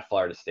 but at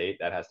Florida State,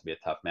 that has to be a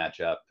tough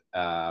matchup.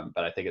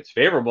 But I think it's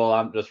favorable.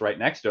 I'm just right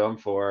next to him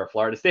for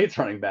Florida State's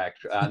running back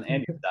on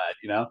Andy's side,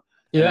 And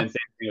then same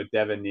thing with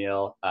Devin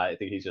Neal. I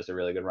think he's just a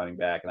really good running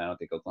back, and I don't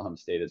think Oklahoma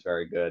State is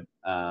very good.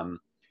 And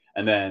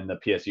then the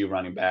PSU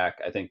running back,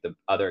 I think the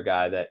other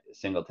guy that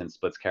Singleton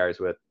splits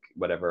carries with,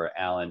 whatever,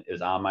 Allen,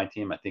 is on my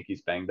team. I think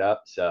he's banged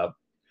up. So,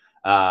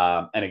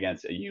 and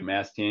against a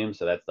UMass team.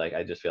 So that's like,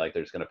 I just feel like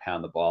they're just going to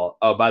pound the ball.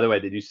 Oh, by the way,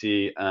 did you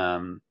see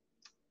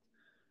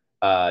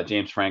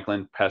James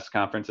Franklin press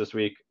conference this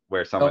week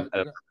where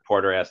a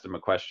reporter asked him a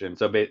question?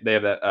 So they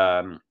have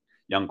that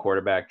young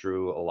quarterback,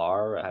 Drew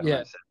Allard.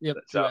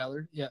 Drew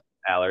Allard. Yeah.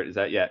 Allard, is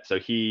that? Yeah. So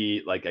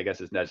he, like, I guess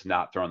is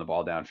not throwing the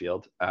ball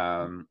downfield.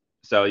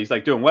 So he's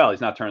like doing well. He's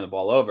not turning the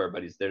ball over,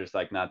 but they're just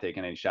like not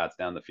taking any shots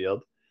down the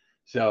field.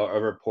 So a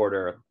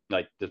reporter,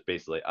 like, just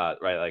basically,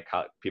 like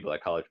people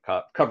that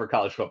cover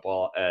college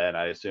football, and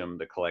I assume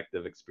the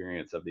collective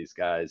experience of these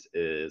guys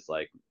is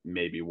like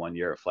maybe 1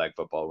 year of flag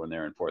football when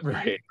they're in fourth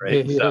grade,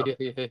 right? So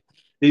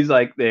he's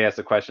like, they asked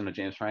a question to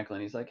James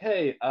Franklin. He's like,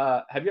 hey,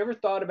 have you ever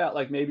thought about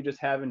like maybe just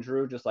having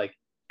Drew just like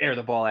air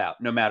the ball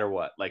out no matter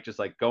what? Like just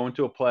like go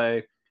into a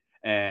play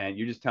and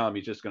you just tell him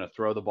he's just going to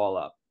throw the ball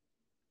up.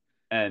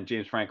 And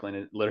James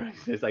Franklin literally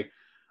is like,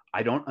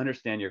 I don't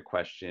understand your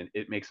question.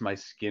 It makes my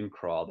skin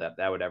crawl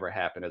that would ever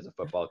happen as a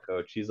football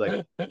coach. He's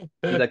like,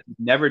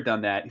 never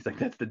done that. He's like,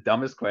 that's the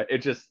dumbest question. It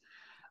just,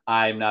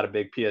 I'm not a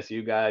big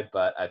PSU guy,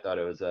 but I thought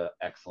it was a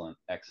excellent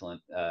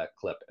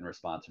clip and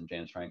response from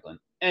James Franklin.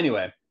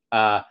 Anyway,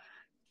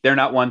 they're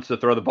not ones to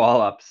throw the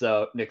ball up.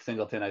 So Nick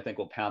Singleton, I think,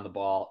 will pound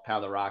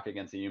the rock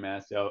against the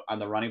UMass. So on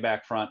the running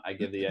back front, I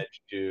give the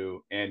edge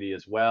to Andy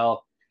as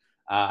well.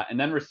 And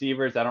then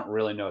receivers, I don't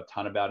really know a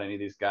ton about any of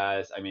these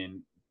guys. I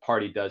mean,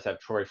 Party does have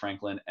Troy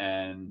Franklin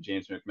and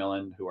James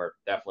McMillan, who are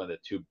definitely the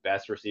two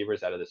best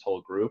receivers out of this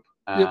whole group.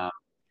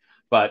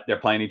 But they're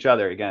playing each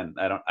other again.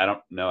 I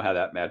don't know how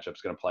that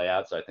matchup's going to play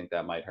out, so I think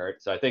that might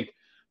hurt. So I think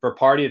for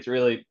Party, it's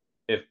really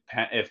if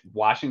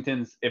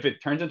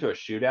it turns into a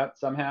shootout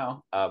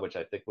somehow, which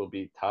I think will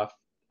be tough.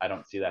 I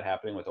don't see that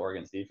happening with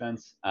Oregon's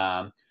defense.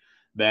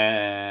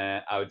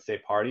 then I would say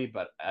Party,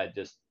 but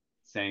just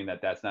saying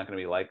that that's not going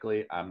to be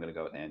likely, I'm going to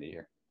go with Andy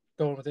here.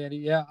 Going with Andy.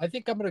 Yeah, I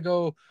think I'm going to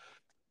go.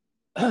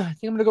 I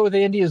think I'm going to go with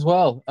Andy as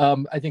well.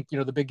 I think,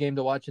 the big game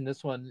to watch in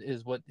this one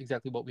is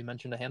exactly what we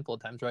mentioned a handful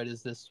of times, right?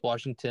 Is this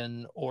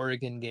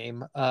Washington-Oregon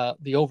game.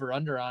 The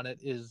over-under on it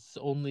is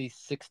only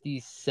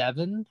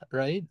 67,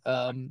 right?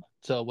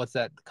 So what's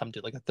that come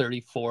to, like a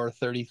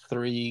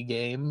 34-33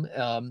 game,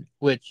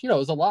 which,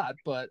 is a lot,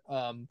 but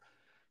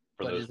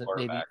isn't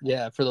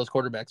maybe, for those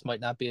quarterbacks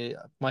might not be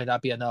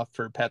enough.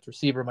 For Pat's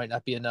receiver might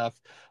not be enough.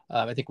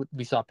 I think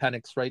we saw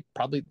Penix, right?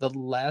 Probably the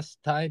last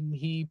time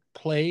he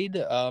played,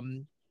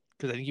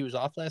 because I think he was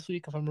off last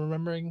week, if I'm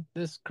remembering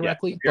this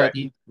correctly. Yeah, but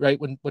he, right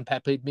when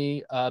Pat played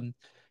me,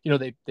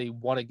 they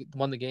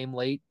won the game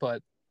late,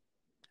 but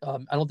I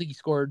don't think he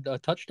scored a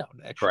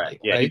touchdown actually.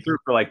 Correct. Yeah, right? He threw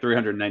for like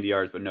 390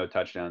 yards, but no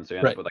touchdowns. So he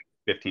ended up with like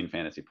 15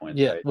 fantasy points.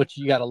 Yeah, right? Which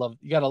you gotta love.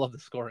 You gotta love the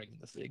scoring in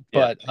this league.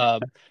 Yeah.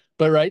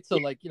 But right. So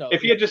like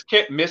if he had just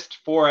missed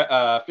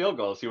 4 field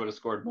goals, he would have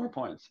scored more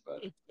points.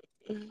 But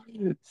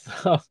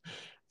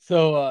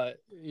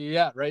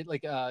yeah, right.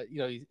 Like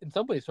he's in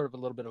some ways sort of a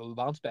little bit of a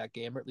bounce back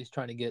game, or at least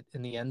trying to get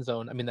in the end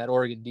zone. I mean, that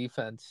Oregon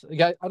defense.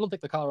 I don't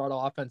think the Colorado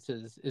offense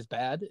is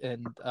bad,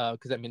 and because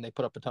they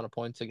put up a ton of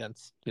points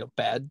against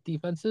bad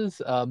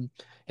defenses, and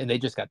they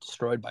just got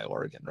destroyed by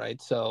Oregon,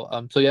 right? So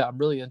yeah, I'm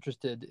really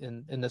interested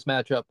in this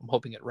matchup. I'm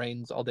hoping it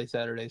rains all day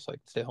Saturday, so I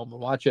can stay home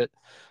and watch it.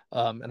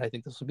 And I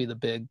think this will be the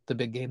big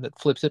game that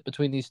flips it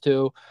between these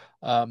two.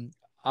 I'm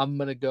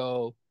gonna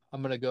go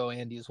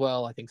Andy as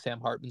well. I think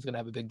Sam Hartman's going to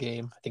have a big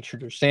game. I think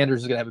Shedeur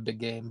Sanders is going to have a big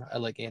game. I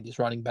like Andy's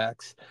running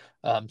backs.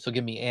 So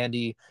give me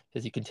Andy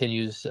as he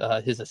continues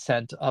his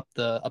ascent up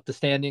the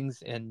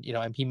standings. And,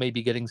 he may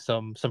be getting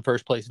some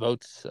first place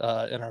votes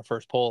in our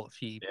first poll if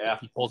he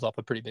pulls off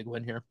a pretty big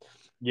win here.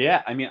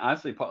 Yeah,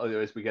 honestly,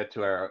 as we get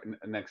to our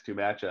next two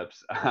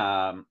matchups,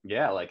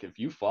 like if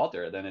you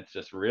falter, then it's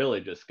just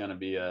really just going to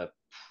be a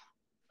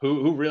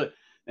who really.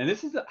 And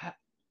this is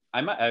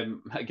I'm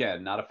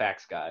again not a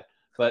facts guy.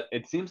 But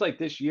it seems like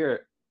this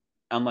year,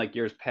 unlike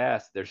years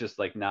past, there's just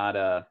like not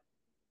a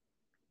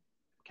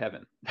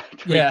Kevin,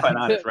 to be quite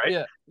honest,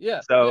 right?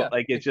 Yeah. So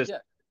like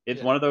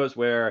it's one of those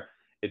where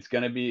it's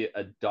going to be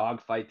a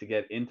dogfight to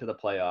get into the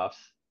playoffs.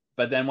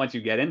 But then once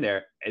you get in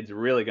there, it's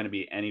really going to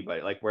be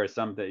anybody. Like where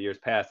some the years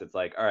past, it's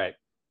like, all right,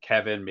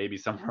 Kevin, maybe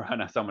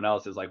someone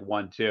else is like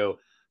 1-2.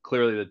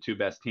 Clearly the two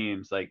best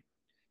teams. Like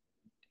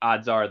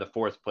odds are the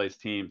fourth place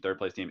team, third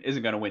place team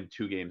isn't going to win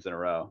 2 games in a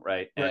row,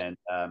 right? And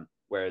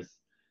whereas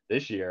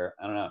this year,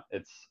 I don't know.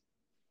 It's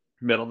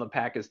middle of the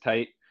pack is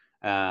tight.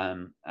 I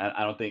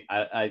don't think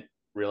I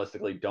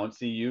realistically don't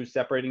see you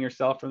separating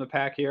yourself from the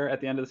pack here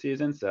at the end of the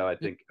season. So I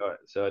think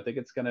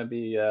it's going to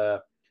be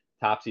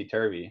topsy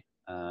turvy.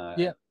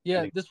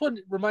 This one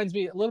reminds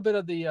me a little bit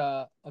of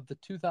the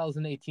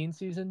 2018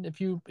 season, if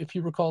you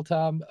recall,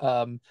 Tom.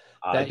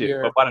 I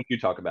do. But why don't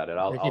you talk about it?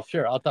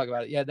 Sure, I'll talk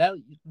about it. Yeah,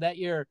 that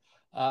year.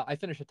 I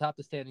finished atop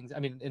the standings.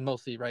 And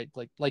mostly, right,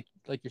 like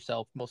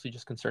yourself, mostly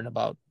just concerned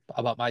about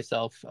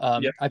myself.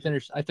 I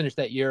finished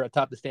that year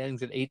atop the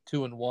standings at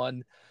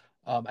 8-2-1.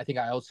 I think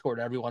I outscored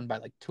everyone by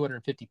like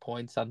 250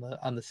 points on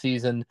the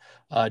season.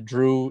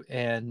 Drew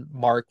and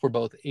Mark were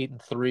both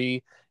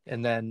 8-3,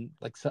 and then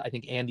I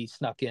think Andy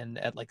snuck in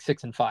at like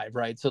 6-5,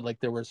 right? So like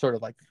there was sort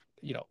of like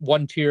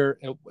one tier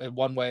in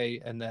one way,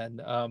 and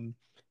then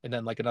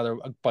like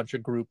a bunch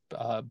of group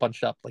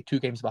bunched up like 2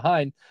 games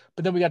behind.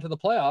 But then we got to the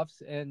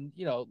playoffs, and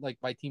like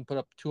my team put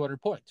up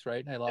 200 points,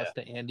 right? And I lost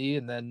to Andy,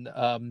 and then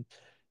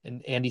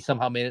and Andy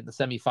somehow made it in the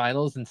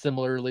semifinals. And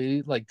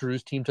similarly, like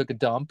Drew's team took a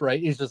dump, right?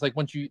 It's just like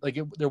once you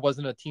there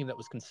wasn't a team that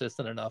was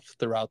consistent enough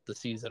throughout the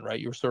season, right?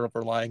 You were sort of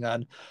relying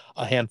on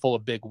a handful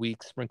of big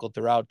weeks sprinkled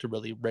throughout to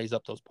really raise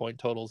up those point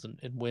totals and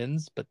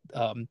wins, but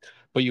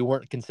you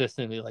weren't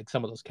consistently like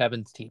some of those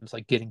Kevin's teams,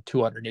 like getting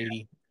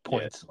 280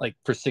 points like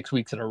for 6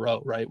 weeks in a row,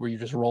 right? Where you're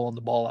just rolling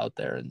the ball out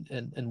there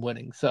and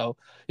winning. So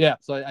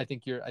I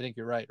think you're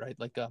right?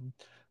 Like a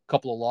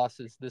couple of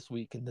losses this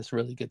week, and this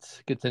really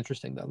gets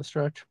interesting down the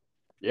stretch.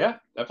 Yeah,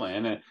 definitely,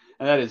 and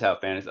that is how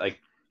fantasy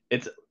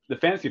it's the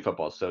fantasy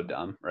football is so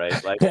dumb, right?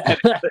 Like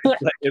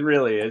it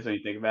really is when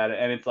you think about it,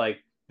 and it's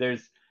like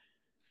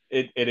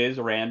it is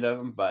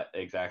random, but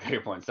exactly your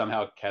point.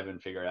 Somehow Kevin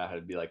figured out how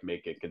to be like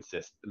make it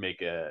consist, take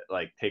the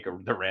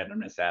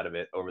randomness out of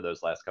it over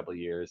those last couple of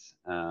years,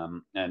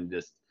 and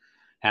just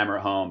hammer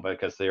it home. But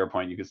because to your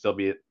point, you could still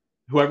be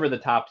whoever the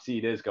top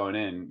seed is going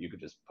in, you could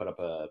just put up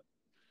a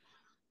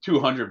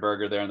 200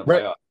 burger there in the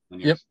playoffs,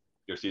 and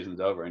your season's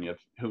over, and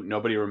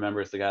nobody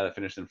remembers the guy that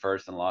finished in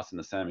first and lost in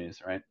the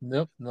semis, right?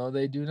 Nope, no,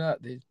 they do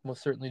not. They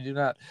most certainly do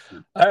not.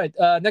 All right,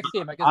 next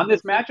game. I guess on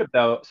this matchup,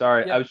 though.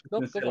 Sorry, I was just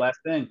going to say last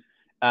thing.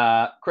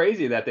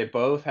 Crazy that they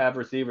both have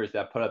receivers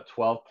that put up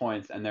 12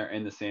 points and they're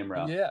in the same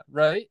row. Yeah,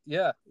 right.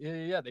 Yeah.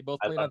 They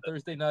both played on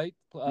Thursday night,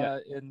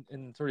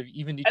 and sort of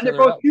evened each other out. And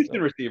they're both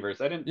Houston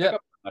receivers. I didn't pick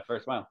up my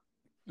first round.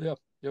 Yep.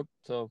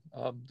 So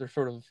they're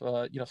sort of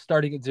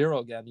starting at 0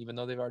 again, even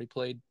though they've already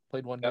played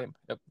one game.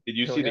 Yep. Did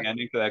you see the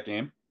ending to that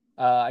game?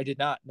 I did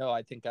not. No,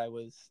 I think I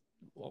was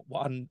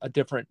on a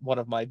different one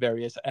of my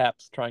various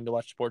apps trying to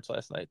watch sports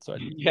last night. So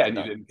Yeah, and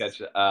you didn't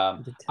catch it.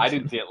 I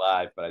didn't see it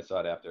live, but I saw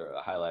it after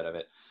a highlight of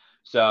it.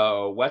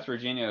 So West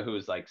Virginia,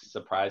 who's like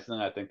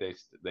surprisingly, I think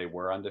they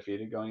were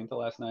undefeated going into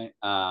last night.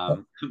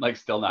 Like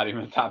still not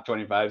even top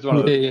 25. It's one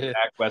of those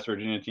West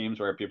Virginia teams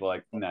where people are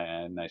like,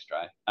 nah, nice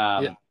try.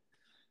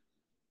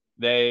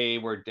 They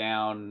were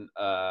down,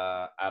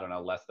 I don't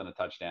know, less than a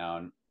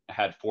touchdown.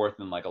 Had fourth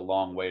and like a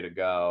long way to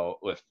go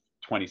with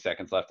 20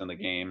 seconds left in the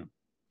game.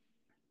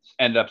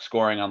 Ended up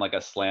scoring on like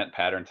a slant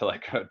pattern to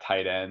like a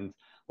tight end,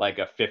 like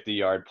a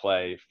 50-yard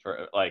play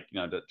for like, you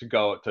know, to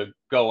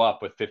go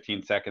up with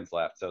 15 seconds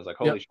left. So I was like,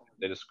 holy shit,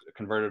 they just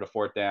converted a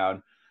fourth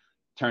down,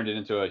 turned it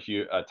into a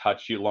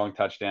long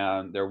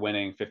touchdown. They're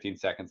winning, 15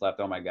 seconds left.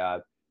 Oh my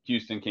God.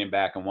 Houston came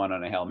back and won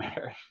on a Hail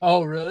Mary.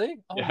 Oh, really?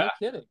 Oh, Yeah. no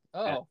kidding.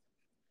 Oh,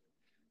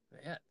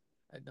 man.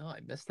 I know I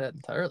missed that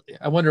entirely.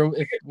 I wonder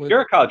if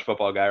you're a college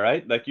football guy,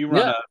 right? Like you're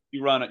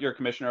a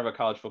commissioner of a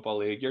college football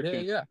league.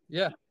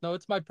 Yeah. No,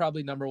 it's my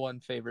probably number one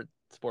favorite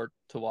sport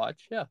to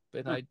watch. Yeah,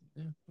 and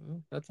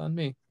that's on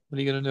me. What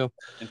are you gonna do?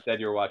 Instead,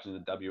 you were watching the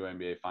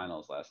WNBA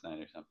finals last night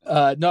or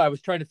something. No, I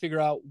was trying to figure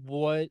out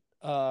what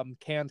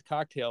canned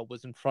cocktail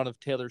was in front of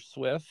Taylor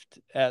Swift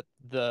at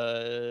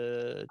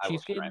the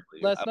Chiefs game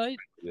last night.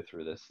 Get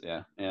through this,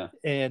 yeah.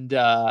 And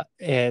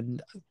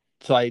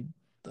so I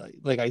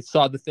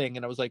saw the thing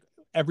and I was like,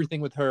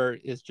 everything with her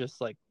is just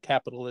like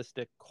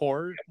capitalistic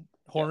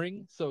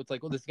whoring. So it's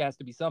like, well, this has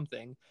to be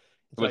something.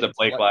 So was it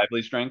Blake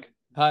Lively's drink?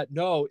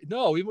 No,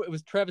 it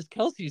was Travis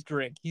Kelce's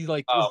drink. He's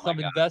like some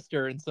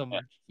investor in some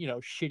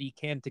shitty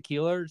canned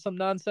tequila or some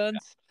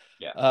nonsense.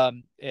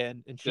 And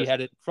she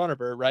had it in front of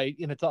her, right?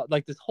 And it's all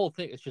like this whole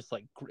thing is just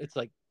like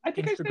I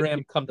think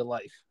Instagram come to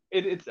life.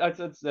 It's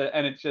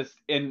and it's just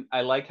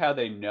I like how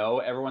they know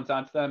everyone's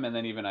onto them, and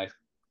then even I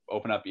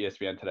open up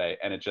ESPN today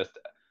and it's just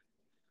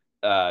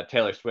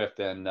Taylor Swift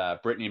and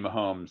Brittany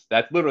Mahomes.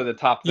 That's literally the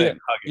top thing.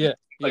 Yeah.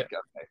 Okay.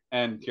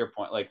 And to your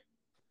point, like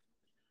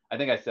I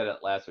think I said it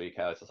last week,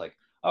 how it's just like,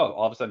 oh,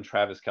 all of a sudden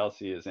Travis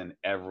Kelce is in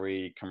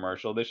every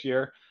commercial this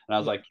year. And I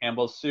was like,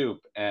 Campbell's Soup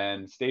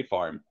and State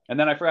Farm. And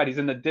then I forgot he's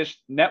in the Dish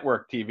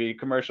Network TV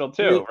commercial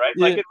too, right?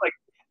 Like it's like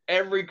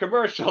every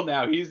commercial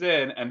now he's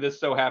in, and this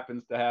so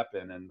happens to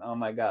happen. And oh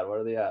my God, what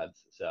are the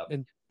odds? So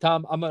and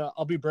Tom,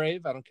 I'll be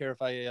brave. I don't care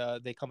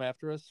if they come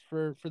after us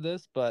for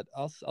this, but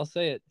I'll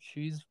say it.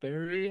 She's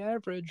very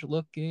average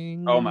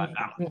looking. Oh my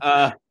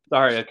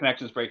sorry, the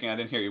connection's breaking. I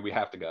didn't hear you. We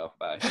have to go.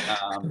 Bye.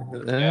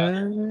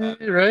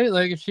 Right?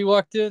 Like if she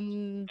walked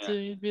in,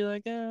 you'd be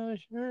like, oh,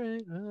 sure, I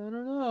don't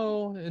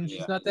know. And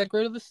she's not that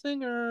great of a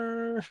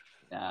singer.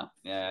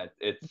 Yeah.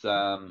 It's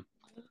the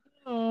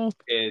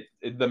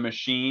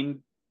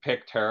machine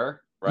picked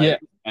her, right? Yeah.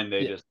 And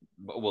they just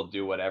will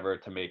do whatever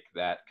to make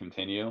that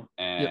continue,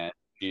 and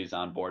she's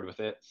on board with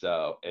it.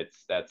 So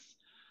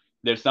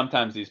there's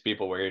sometimes these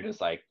people where you're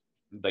just like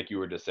you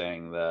were just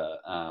saying,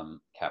 the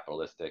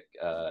capitalistic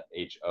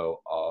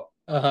WHORE,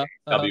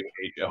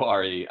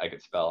 I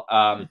could spell.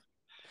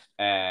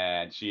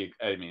 And she,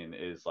 I mean,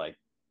 is like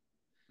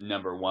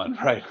number one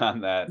right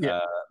on that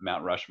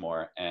Mount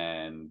Rushmore,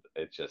 and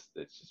it's just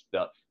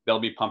they'll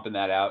be pumping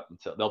that out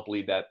until they'll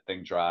bleed that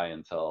thing dry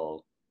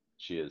until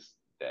she is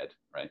dead,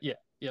 right?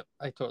 Yep,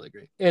 I totally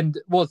agree. And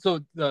well, so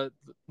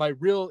my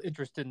real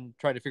interest in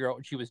trying to figure out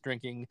what she was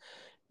drinking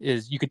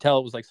is you could tell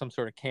it was like some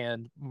sort of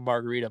canned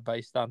margarita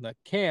based on the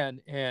can.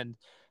 And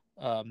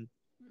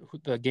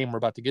the game we're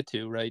about to get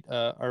to, right?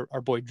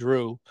 Our boy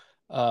Drew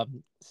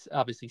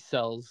obviously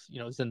sells,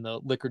 is in the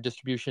liquor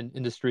distribution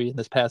industry. And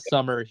this past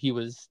summer, he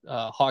was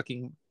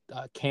hawking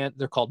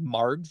they're called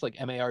margs, like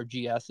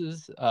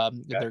MARGSs.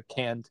 They're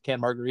canned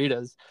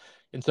margaritas.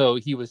 And so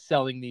he was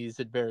selling these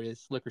at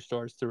various liquor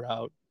stores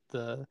throughout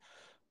the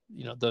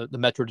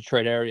Metro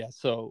Detroit area.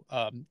 So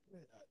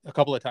a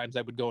couple of times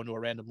I would go into a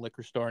random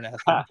liquor store and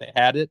ask them if they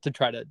had it to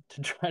try to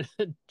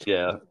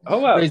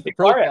raise the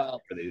profile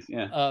for these.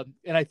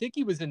 And I think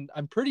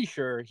I'm pretty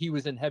sure he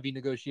was in heavy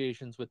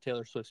negotiations with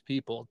Taylor Swift's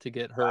people to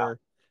get her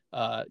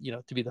to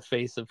be the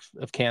face of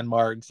Can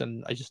Margs.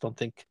 And I just don't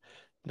think,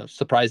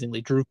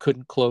 surprisingly, Drew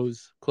couldn't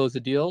close a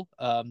deal.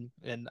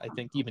 And I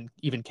think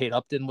even Kate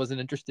Upton wasn't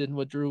interested in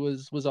what Drew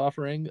was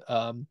offering.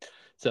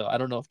 So I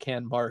don't know if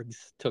Can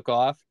Margs took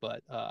off,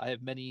 but I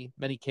have many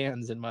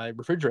cans in my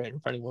refrigerator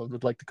if anyone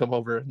would like to come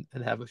over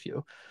and have a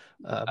few.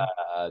 That's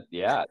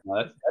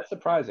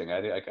surprising.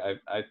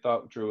 I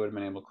thought Drew would have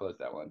been able to close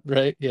that one.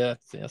 Right? Yeah,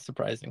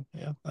 surprising.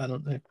 Yeah, I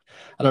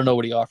don't know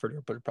what he offered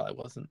her, but it probably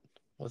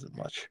wasn't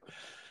much.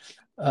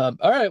 All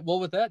right. Well,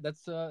 with that,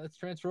 let's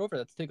transfer over.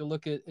 Let's take a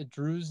look at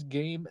Drew's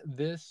game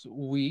this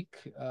week.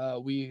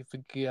 We've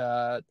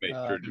got. Wait,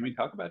 Drew, did we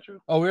talk about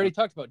Drew? Oh, we already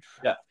talked about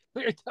Drew. Yeah.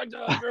 We already talked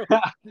about Drew.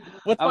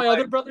 What's my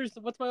other brother's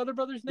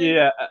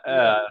name?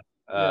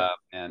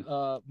 Man.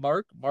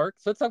 Mark.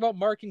 So let's talk about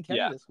Mark and Kenny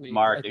this week.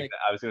 Mark.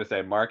 I was going to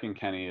say Mark and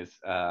Kenny is,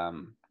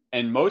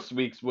 and most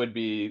weeks would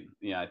be,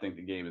 I think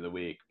the game of the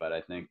week, but I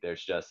think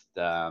there's just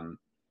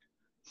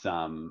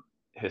some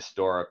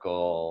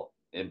historical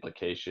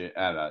implication.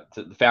 I don't know,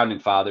 to the founding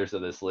fathers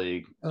of this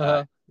league.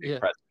 President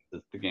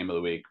the game of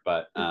the week.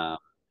 But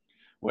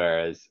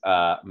whereas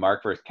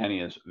Mark versus Kenny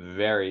is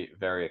very,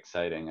 very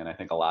exciting, and I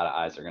think a lot of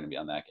eyes are going to be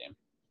on that game.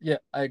 Yeah,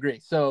 I agree.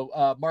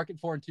 So Mark at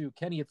 4-2,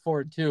 Kenny at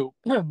 4-2,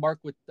 Mark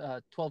with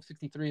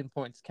 1263 in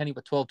points, Kenny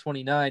with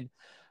 1229.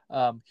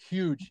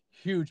 Huge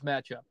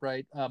matchup,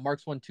 right?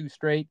 Mark's won 2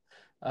 straight.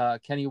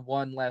 Kenny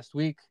won last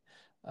week.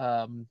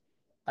 I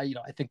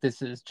think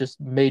this is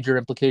just major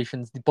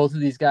implications. Both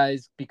of these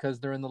guys, because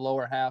they're in the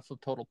lower half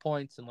of total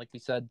points, and like we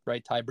said,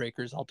 right,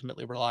 tiebreakers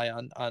ultimately rely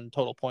on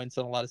total points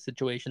in a lot of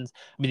situations.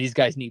 I mean, these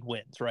guys need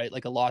wins, right?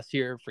 Like a loss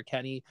here for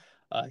Kenny,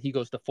 he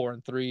goes to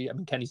 4-3. I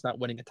mean, Kenny's not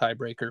winning a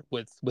tiebreaker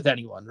with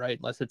anyone, right?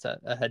 Unless it's a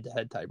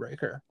head-to-head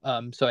tiebreaker.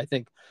 So I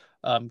think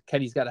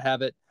Kenny's got to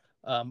have it.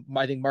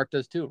 I think Mark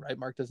does too, right?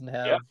 Mark doesn't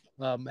have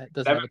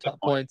a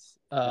top points.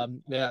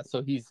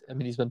 So he's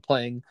been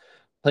playing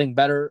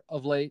better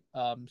of late,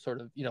 sort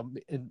of,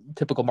 in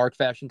typical Mark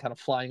fashion, kind of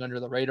flying under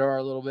the radar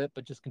a little bit,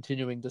 but just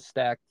continuing to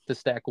stack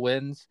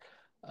wins.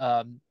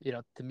 To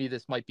me,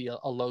 this might be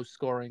a low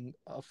scoring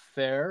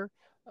affair,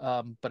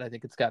 but I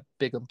think it's got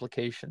big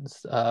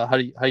implications. How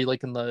you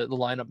liking the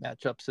lineup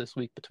matchups this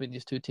week between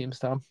these two teams,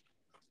 Tom?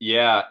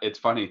 Yeah, it's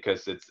funny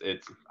because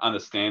it's on the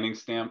standing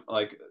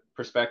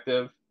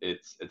perspective,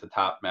 it's a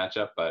top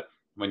matchup, but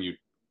when you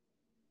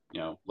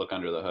look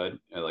under the hood,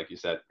 like you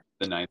said,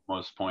 the 9th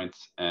most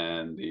points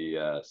and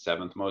the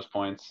 7th most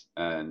points,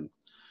 and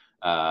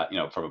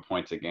from a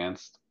points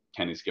against,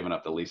 Kenny's given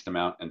up the least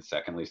amount, and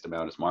second least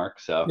amount is Mark.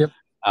 So yep.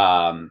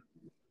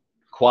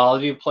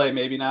 Quality of play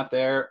maybe not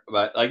there,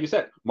 but like you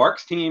said,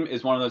 Mark's team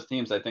is one of those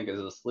teams I think is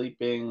a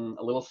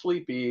little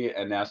sleepy,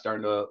 and now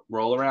starting to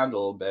roll around a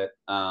little bit.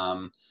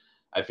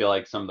 I feel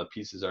like some of the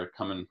pieces are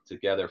coming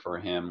together for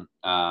him.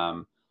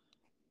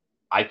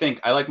 I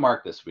think I like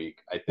Mark this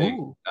week. I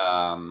think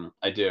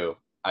I do.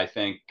 I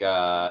think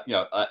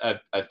I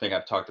think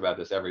I've talked about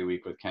this every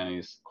week with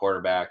Kenny's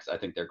quarterbacks. I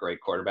think they're great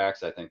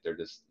quarterbacks. I think they're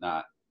just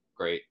not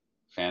great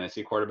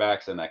fantasy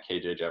quarterbacks, and that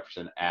KJ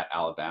Jefferson at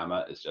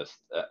Alabama is just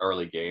an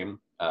early game,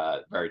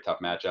 very tough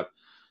matchup.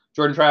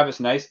 Jordan Travis,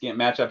 nice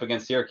matchup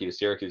against Syracuse.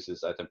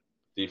 Syracuse's, I think,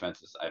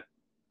 defense is.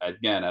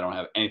 Again, I don't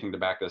have anything to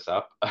back this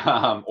up,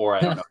 or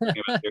I don't know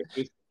anything about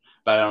Syracuse,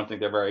 but I don't think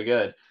they're very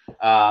good.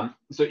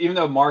 So even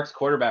though Mark's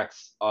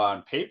quarterbacks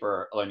on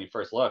paper, when you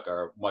first look,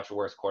 are much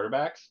worse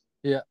quarterbacks,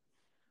 yeah,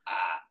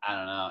 I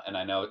don't know. And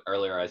I know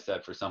earlier I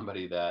said for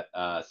somebody that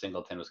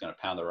Singleton was going to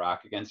pound the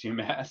rock against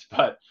UMass,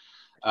 but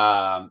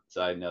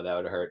so I know that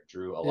would hurt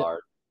Drew a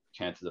large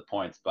chances of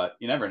points, but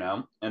you never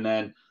know. And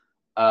then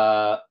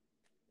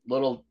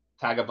little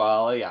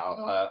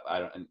Tagovailoa, I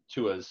don't,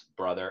 Tua's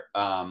brother.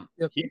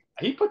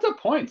 He puts up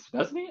points,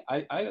 doesn't he?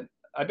 I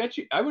bet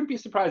you I wouldn't be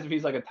surprised if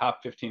he's like a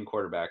top 15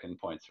 quarterback in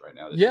points right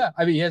now. Yeah,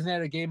 I mean, he hasn't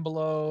had a game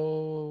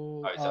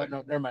below.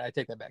 No, never mind. I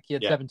take that back. He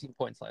had 17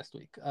 points last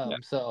week.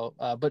 So,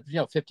 but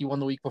 51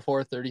 the week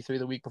before, 33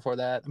 the week before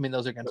that. I mean,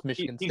 those are against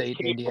Michigan State,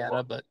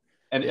 Indiana, but.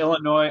 And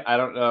Illinois, I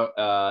don't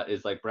know.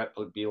 Is like Brett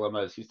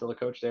Bielema? Is he still a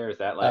coach there? Is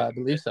that like? I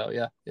believe so.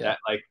 Yeah. That,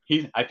 like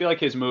I feel like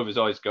his move is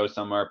always go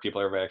somewhere.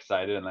 People are very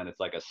excited, and then it's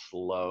like a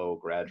slow,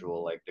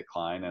 gradual like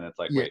decline, and it's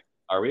like, wait,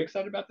 are we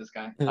excited about this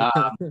guy?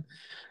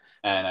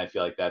 And I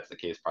feel like that's the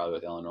case probably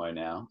with Illinois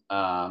now.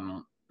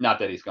 Not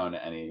that he's going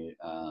to any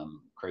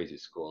crazy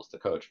schools to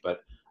coach, but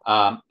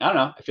I don't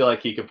know. I feel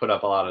like he could put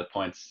up a lot of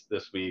points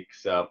this week.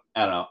 So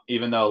I don't know.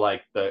 Even though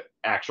like the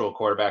actual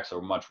quarterbacks are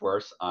much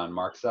worse on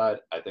Mark's side,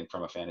 I think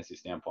from a fantasy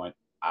standpoint,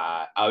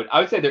 I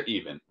would say they're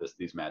even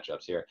these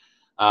matchups here.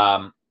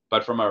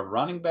 But from a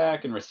running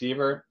back and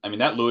receiver, I mean,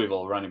 that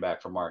Louisville running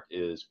back for Mark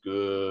is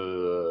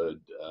good.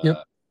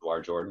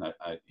 Dwar Jordan,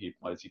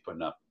 what is he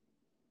putting up?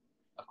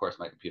 Of course,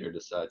 my computer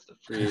decides to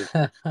freeze.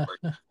 I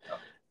don't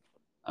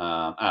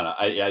know.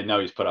 I know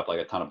he's put up like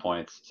a ton of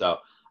points, so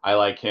I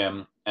like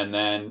him. And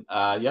then,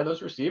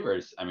 those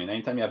receivers. I mean,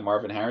 anytime you have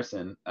Marvin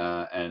Harrison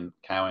and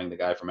Cowing, the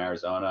guy from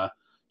Arizona,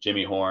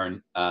 Jimmy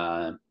Horn,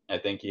 I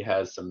think he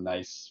has some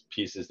nice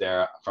pieces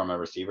there from a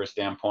receiver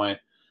standpoint.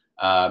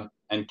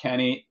 And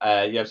Kenny,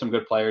 you have some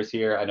good players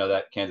here. I know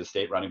that Kansas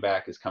State running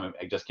back is coming.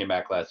 I just came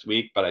back last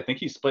week, but I think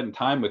he's splitting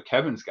time with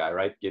Kevin's guy,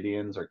 right?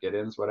 Giddens,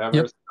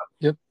 whatever.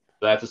 Yep.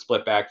 So that's a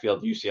split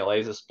backfield. UCLA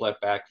is a split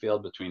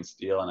backfield between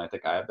Steele and I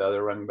think I have the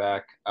other running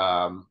back.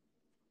 I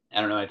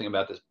don't know anything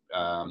about this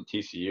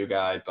TCU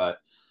guy, but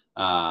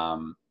I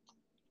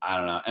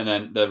don't know. And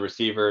then the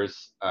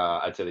receivers,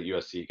 I'd say the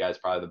USC guy is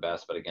probably the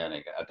best. But again,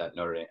 at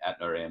Notre Dame,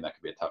 that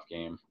could be a tough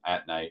game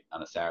at night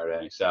on a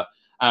Saturday. So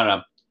I don't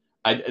know.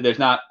 There's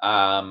not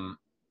a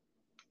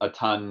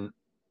ton.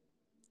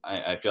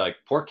 I feel like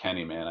poor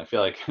Kenny, man. I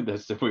feel like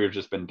we've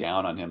just been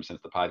down on him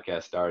since the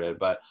podcast started,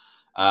 but.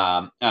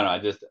 I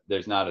don't know.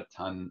 There's not a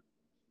ton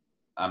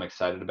I'm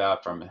excited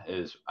about from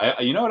his.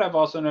 You know what I've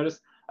also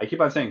noticed? I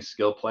keep on saying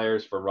skill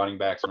players for running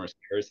backs and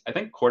receivers. I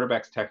think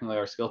quarterbacks technically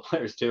are skill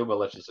players too, but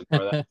let's just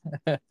ignore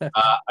that.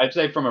 I'd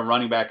say from a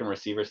running back and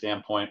receiver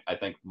standpoint, I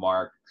think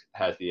Mark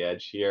has the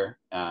edge here.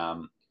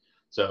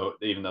 So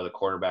even though the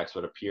quarterbacks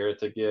would appear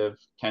to give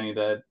Kenny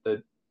the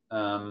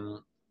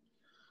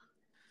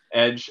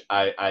edge,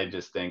 I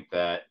just think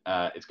that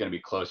it's going to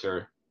be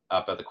closer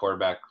up at the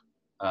quarterback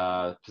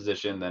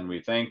position than we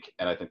think,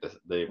 and I think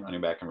the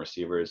running back and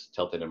receivers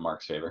tilted in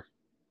Mark's favor.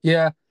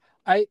 Yeah,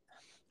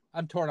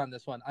 I'm torn on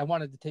this one. I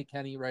wanted to take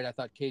Kenny, right? I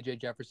thought KJ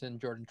Jefferson,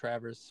 Jordan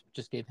Travers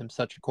just gave him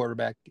such a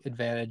quarterback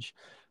advantage.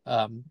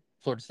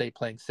 Florida State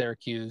playing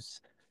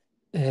Syracuse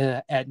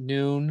at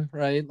noon,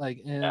 right?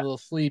 Like a little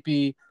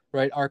sleepy,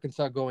 right?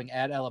 Arkansas going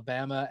at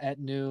Alabama at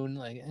noon,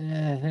 like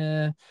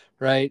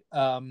right?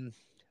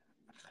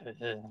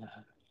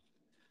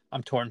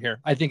 I'm torn here.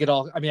 I think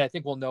I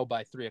think we'll know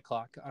by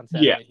 3:00 on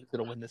Saturday who's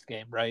going to win this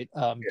game, right?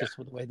 Just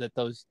with the way that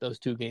those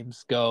two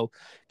games go.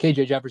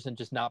 KJ Jefferson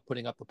just not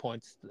putting up the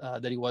points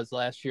that he was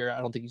last year. I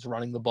don't think he's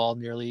running the ball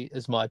nearly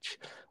as much.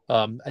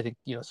 I think,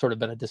 sort of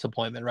been a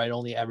disappointment, right?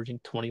 Only averaging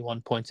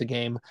 21 points a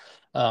game.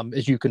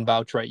 As you can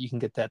vouch, right? You can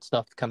get that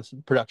stuff, kind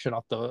of production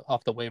off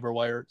the waiver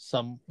wire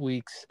some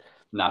weeks.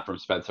 Not from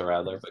Spencer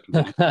Rattler,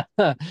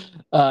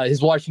 but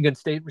his Washington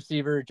State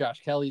receiver,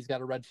 Josh Kelly's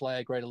got a red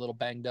flag, right? A little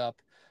banged up.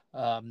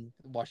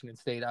 Washington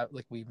State,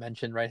 like we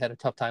mentioned, right, had a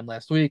tough time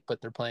last week,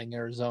 but they're playing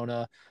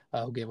Arizona,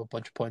 who gave a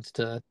bunch of points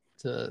to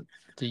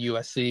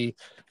USC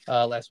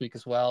last week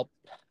as well.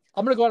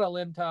 I'm gonna go on a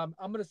limb, Tom.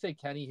 I'm gonna say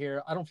Kenny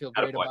here. I don't feel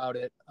great about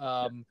it,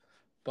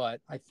 but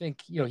I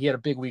think he had a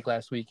big week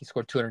last week. He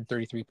scored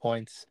 233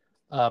 points.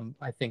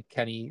 I think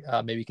Kenny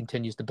maybe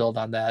continues to build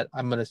on that.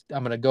 I'm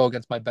gonna go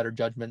against my better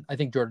judgment. I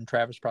think Jordan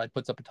Travers probably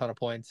puts up a ton of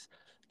points.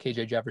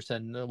 KJ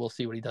Jefferson, we'll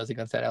see what he does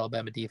against that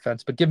Alabama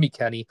defense. But give me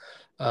Kenny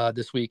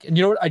this week. And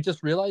you know what I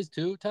just realized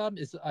too, Tom,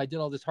 is I did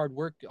all this hard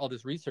work, all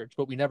this research,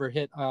 but we never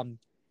hit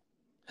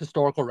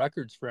historical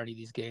records for any of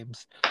these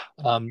games.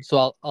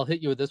 So I'll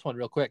hit you with this one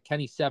real quick.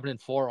 Kenny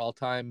 7-4 all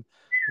time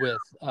with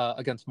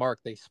against Mark.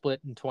 They split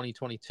in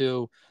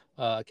 2022.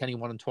 Kenny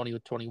won in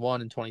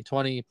 2021 and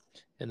 2020,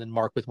 and then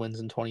Mark with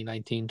wins in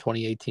 2019,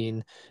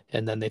 2018,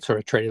 and then they've sort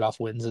of traded off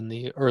wins in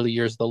the early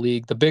years of the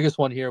league. The biggest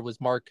one here was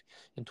Mark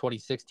in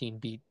 2016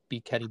 beat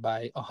Kenny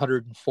by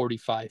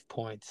 145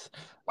 points.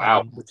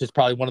 Wow. Which is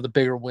probably one of the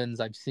bigger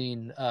wins I've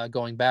seen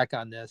going back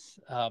on this,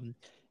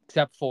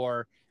 except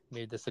for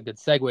made this a good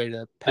segue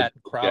to Pat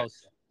and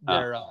Krause.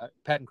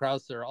 Pat and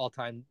Krause are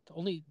all-time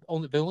they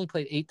only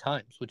played 8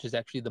 times, which is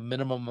actually the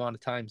minimum amount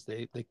of times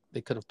they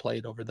could have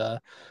played over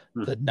the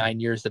 9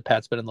 years that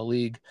Pat's been in the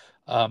league.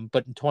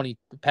 But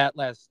Pat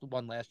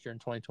won last year in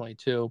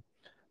 2022,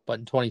 but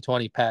in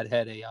 2020 Pat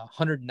had a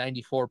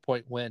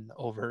 194-point win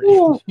over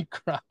Andy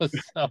Krause.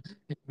 So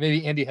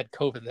maybe Andy had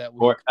COVID that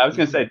week. I was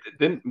gonna say,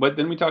 didn't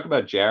we talk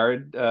about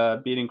Jared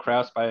beating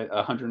Krause by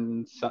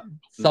 100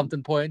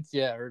 something points?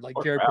 Yeah, or like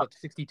Jared put up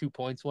 62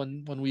 points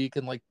one week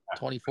in like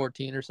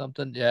 2014 or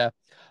something. Yeah.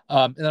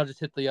 And I'll just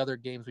hit the other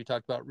games we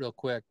talked about real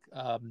quick.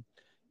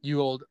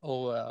 You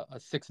owe a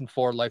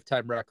 6-4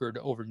 lifetime record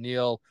over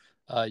Neil.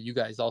 You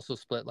guys also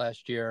split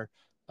last year.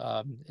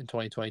 In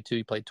 2022,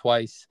 you played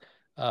twice.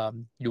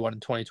 You won in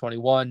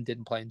 2021,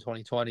 didn't play in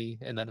 2020,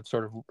 and then have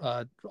sort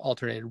of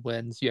alternated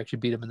wins. You actually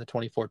beat him in the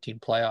 2014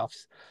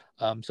 playoffs.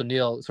 So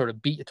Neil sort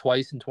of beat you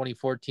twice in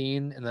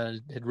 2014, and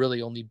then had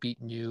really only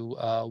beaten you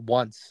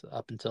once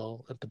up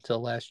until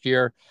last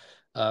year.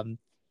 So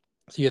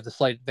you have the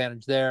slight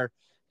advantage there.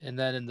 And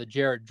then in the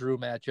Jared Drew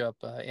matchup,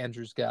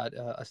 Andrew's got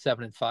a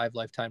 7-5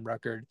 lifetime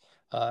record.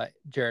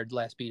 Jared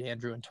last beat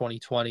Andrew in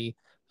 2020.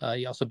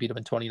 He also beat him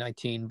in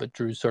 2019, but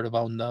Drew's sort of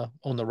owned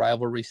the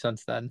rivalry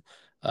since then.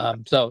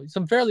 So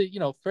some fairly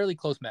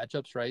close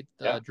matchups, right?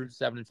 Drew's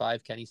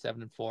 7-5, Kenny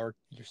 7-4,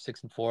 you're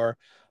 6-4,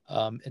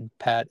 and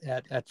Pat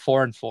at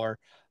 4-4.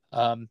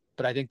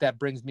 But I think that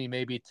brings me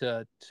maybe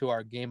to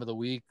our game of the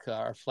week,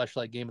 our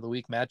Fleshlight game of the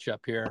week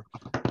matchup here,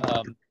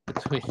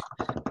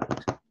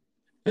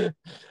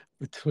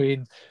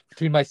 between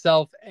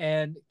myself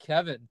and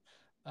Kevin.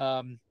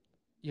 I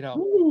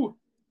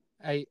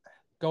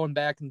going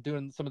back and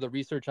doing some of the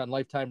research on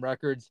lifetime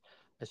records,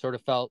 I sort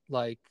of felt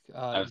like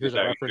here's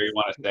a reference. You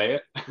want to say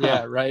it?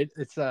 Yeah, right.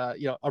 It's a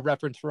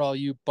reference for all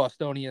you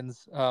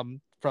Bostonians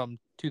from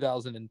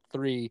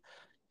 2003.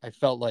 I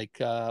felt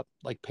like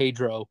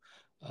Pedro,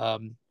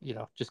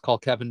 just call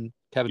Kevin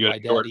my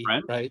daddy,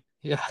 right?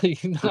 Yeah,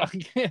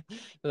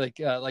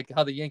 like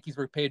how the Yankees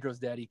were Pedro's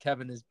daddy.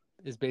 Kevin is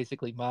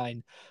basically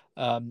mine.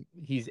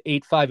 He's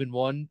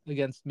 8-5-1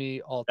 against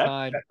me all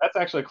time. That's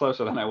actually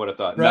closer than I would have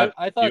thought. Right?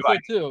 I thought so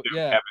too.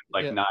 Yeah.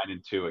 Kevin's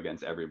 9-2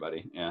 against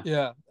everybody. Yeah.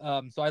 Yeah.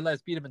 So I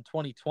last beat him in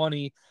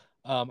 2020.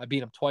 I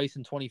beat him twice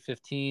in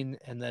 2015,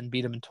 and then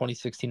beat him in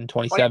 2016 and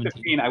 2017.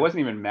 2015, I wasn't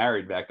even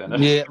married back then.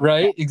 Yeah,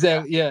 right.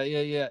 Exactly.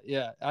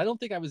 Yeah. I don't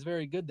think I was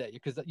very good that year,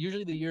 because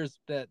usually the years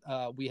that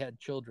we had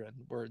children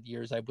were the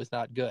years I was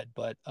not good.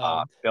 But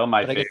still,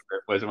 my favorite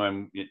was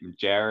when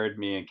Jared,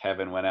 me, and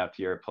Kevin went out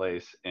to your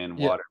place in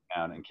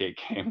Watertown, and Kate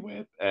came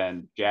with,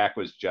 and Jack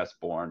was just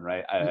born,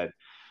 right?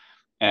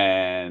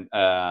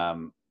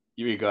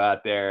 You go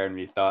out there, and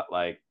we thought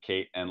like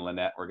Kate and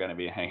Lynette were going to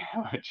be hanging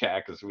out with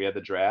Jack because we had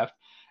the draft.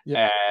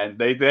 Yeah. And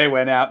they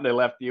went out and they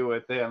left you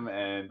with him,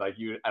 and like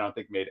I don't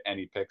think made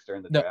any picks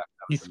during the draft.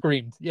 He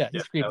screamed. Yeah, he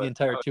screamed the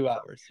entire 2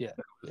 hours. Yeah.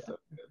 So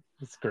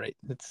it's great.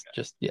 It's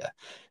just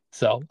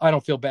So I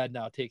don't feel bad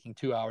now taking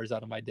 2 hours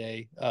out of my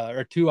day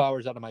or 2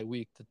 hours out of my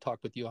week to talk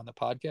with you on the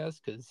podcast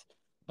because,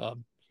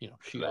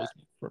 she owes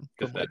me from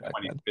way that back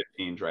then.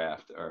 2015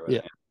 draft. Or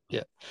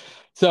Yeah.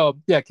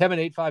 So yeah, Kevin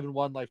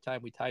 8-5-1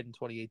 lifetime. We tied in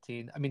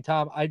 2018. I mean,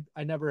 Tom,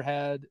 I never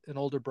had an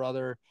older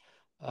brother.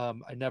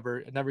 I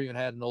never even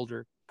had an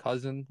older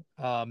cousin.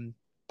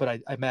 But I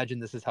imagine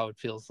this is how it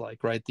feels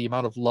like, right? The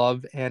amount of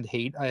love and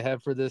hate I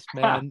have for this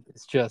man,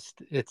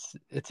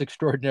 it's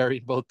extraordinary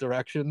in both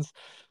directions.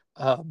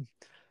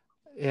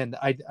 And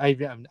I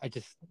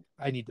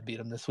need to beat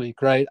him this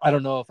week, right? I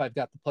don't know if I've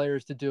got the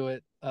players to do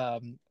it.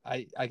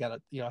 I got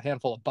a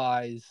handful of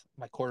buys.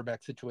 My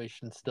quarterback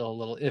situation is still a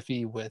little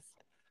iffy with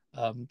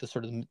the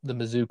sort of the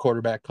Mizzou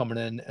quarterback coming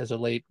in as a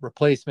late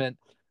replacement.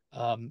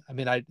 I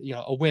mean,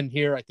 a win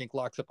here I think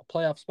locks up a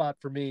playoff spot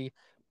for me.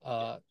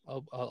 A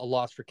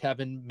loss for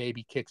Kevin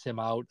maybe kicks him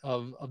out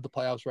of the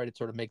playoffs, right? It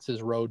sort of makes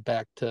his road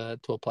back to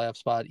a playoff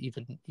spot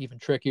even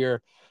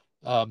trickier.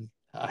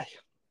 I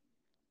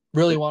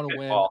really want to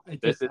win.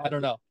 I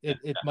don't know.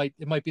 It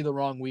might be the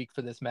wrong week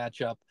for this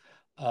matchup.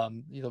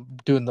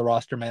 Doing the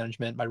roster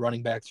management, my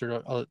running backs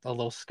are a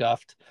little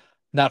scuffed.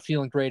 Not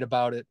feeling great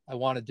about it. I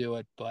want to do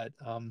it, but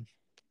I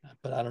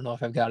don't know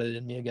if I've got it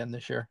in me again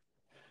this year.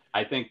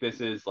 I think this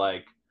is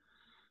like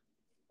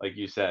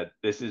you said,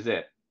 this is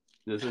it.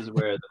 This is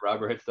where the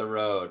rubber hits the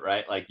road,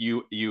 right? Like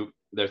you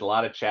there's a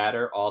lot of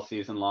chatter all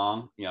season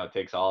long. It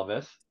takes all of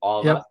us.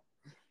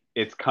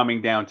 It's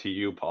coming down to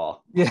you,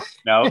 Paul. Yeah.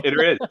 No, it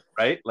is,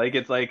 right? Like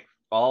it's like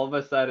all of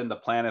a sudden the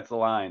planets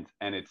aligned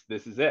and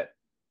this is it.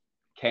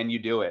 Can you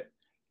do it?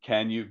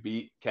 Can you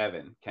beat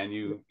Kevin? Can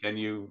you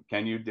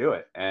do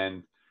it?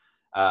 And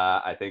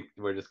I think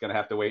we're just gonna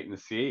have to wait and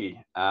see.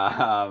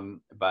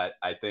 But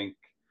I think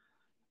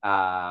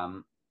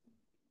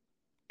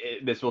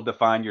this will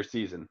define your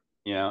season.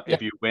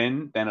 If you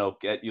win, then it'll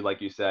get you,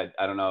 like you said,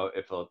 I don't know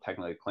if it'll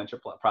technically clinch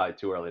probably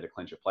too early to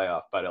clinch a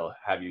playoff, but it'll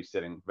have you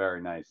sitting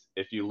very nice.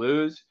 If you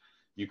lose,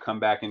 you come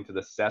back into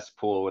the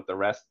cesspool with the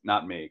rest,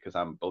 not me, because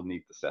I'm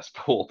beneath the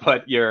cesspool,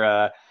 but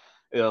you're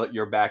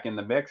back in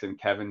the mix and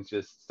Kevin's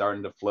just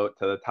starting to float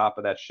to the top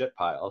of that shit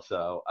pile.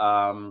 So,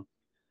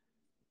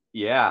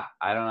 yeah,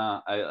 I don't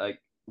know.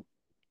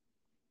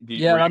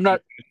 I'm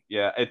not.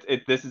 Yeah,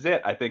 this is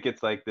it. I think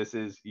it's like this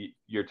is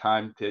your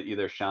time to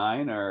either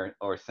shine or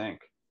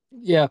sink.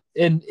 Yeah,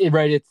 and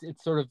right,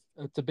 it's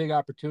a big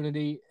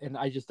opportunity, and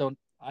I just don't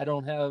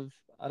have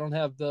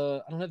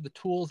the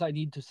tools I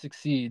need to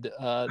succeed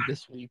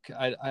this week.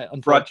 I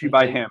unfortunately brought to you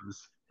by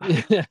Hims.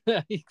 Yeah,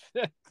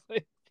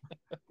 exactly.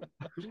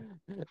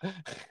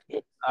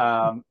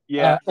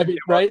 Yeah, I mean,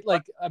 right?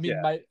 Like, I mean,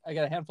 yeah. I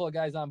got a handful of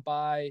guys on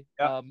bye.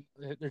 Yep.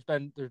 There's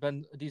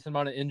been a decent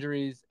amount of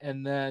injuries,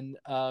 and then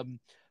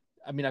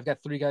I mean, I've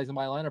got 3 guys in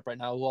my lineup right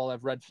now who all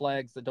have red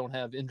flags that don't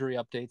have injury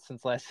updates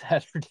since last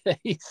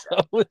Saturday. So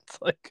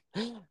it's like,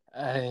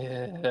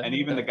 and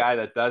even the guy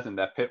that doesn't,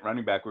 that Pitt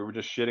running back we were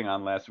just shitting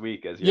on last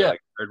week as your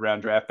like 3rd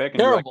round draft pick,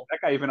 and you're like,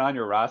 that guy even on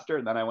your roster?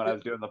 And then when I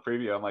was doing the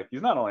preview, I'm like,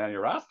 he's not only on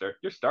your roster,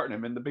 you're starting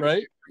him in the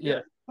biggest right?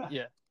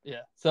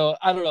 Yeah. So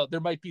I don't know. There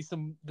might be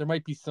some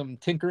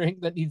tinkering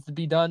that needs to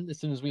be done as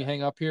soon as we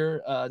hang up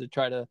here to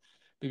try to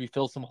maybe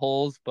fill some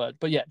holes. But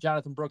yeah,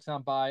 Jonathan Brooks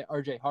on bye,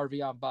 RJ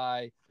Harvey on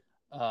bye.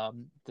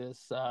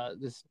 This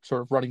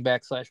sort of running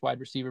back / wide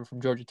receiver from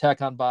Georgia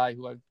Tech on bye,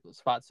 who I've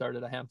spot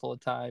started a handful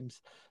of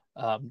times.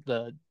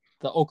 The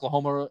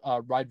Oklahoma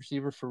wide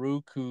receiver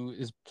Farouk, who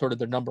is sort of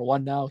their number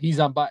 1 now,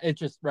 he's on bye. It's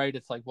just right.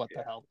 It's like, what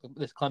the hell?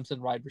 This Clemson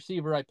wide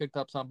receiver I picked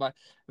up on bye.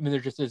 I mean,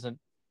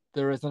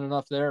 there isn't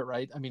enough there,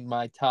 right? I mean,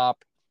 my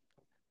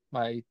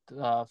 4th,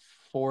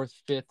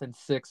 5th, and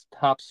 6th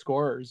top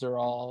scorers are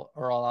all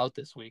out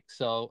this week.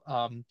 So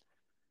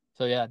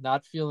yeah,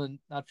 not feeling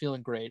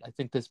great. I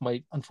think this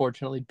might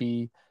unfortunately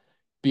be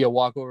a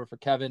walkover for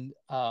Kevin.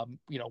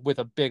 With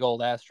a big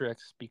old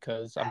asterisk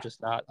because I'm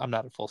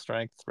not at full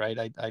strength,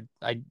 right?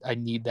 I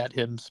need that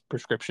Hims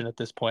prescription at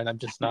this point. I'm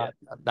just not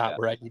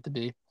where I need to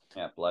be.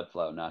 Yeah, blood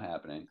flow not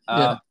happening.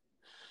 Yeah.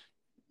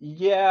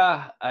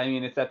 Yeah, I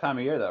mean it's that time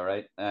of year though,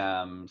 right?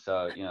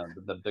 So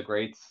the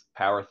greats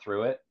power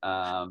through it.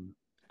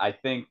 I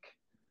think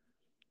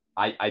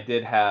I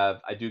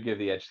do give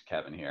the edge to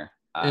Kevin here.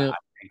 I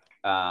think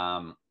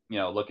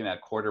looking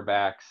at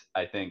quarterbacks,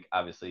 I think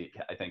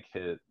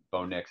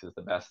Bo Nix is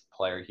the best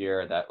player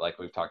here. That, like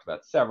we've talked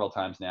about several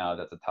times now,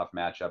 that's a tough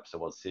matchup, so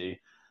we'll see.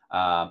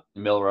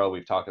 Milroe,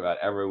 we've talked about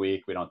every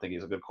week. We don't think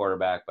he's a good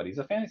quarterback, but he's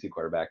a fantasy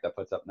quarterback that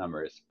puts up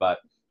numbers. But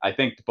I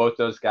think both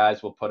those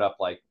guys will put up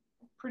like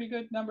pretty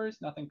good numbers,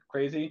 nothing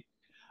crazy.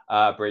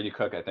 Brady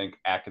Cook, I think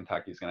at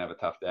Kentucky is going to have a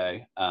tough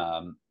day.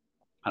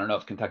 I don't know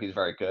if Kentucky's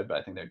very good, but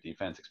I think their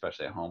defense,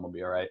 especially at home, will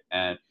be all right.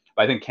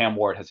 But I think Cam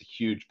Ward has a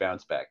huge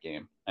bounce back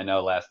game. I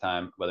know last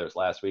time, whether it was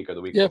last week or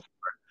the week before,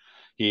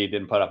 he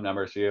didn't put up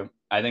numbers for you.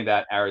 I think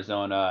that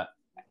Arizona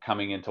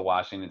coming into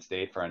Washington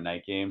State for a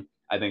night game,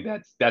 I think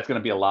that's going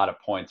to be a lot of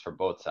points for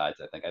both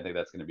sides. I think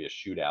that's going to be a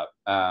shootout.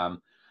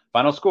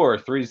 Final score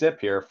 3-0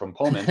 here from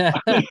Pullman.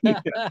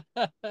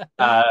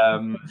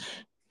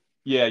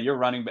 Yeah, your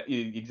running back.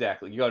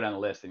 Exactly. You go down the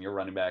list, and your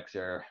running backs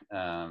are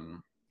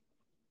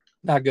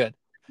not good.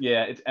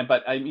 Yeah,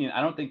 but I mean,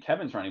 I don't think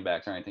Kevin's running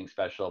backs are anything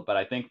special, but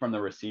I think from the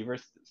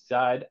receivers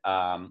side,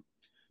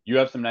 you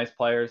have some nice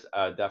players.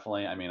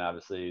 Definitely. I mean,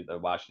 obviously the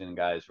Washington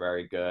guy is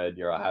very good.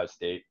 Your Ohio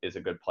State is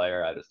a good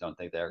player. I just don't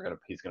think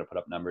he's gonna put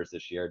up numbers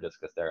this year just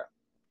because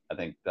I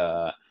think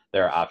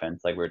their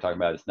offense, like we were talking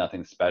about, is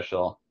nothing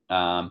special.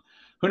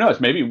 Who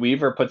knows? Maybe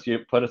Weaver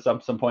put us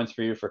up some points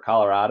for you for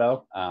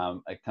Colorado,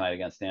 like tonight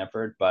against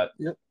Stanford. But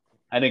Yep.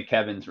 I think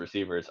Kevin's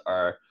receivers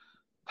are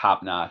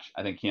top notch.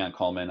 I think Keon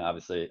Coleman,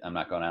 obviously, I'm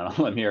not going out on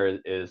a limb here,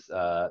 is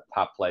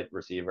top flight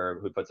receiver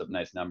who puts up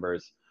nice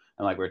numbers.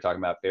 And like we were talking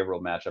about,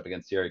 favorable matchup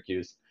against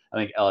Syracuse. I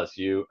think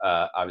LSU,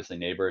 obviously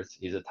Neighbors,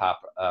 he's a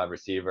top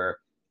receiver.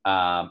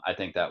 I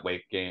think that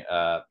Wake game,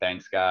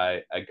 Banks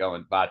guy,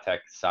 going Vatek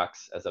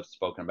sucks, as I've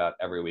spoken about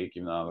every week,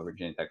 even though I'm a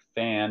Virginia Tech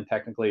fan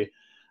technically.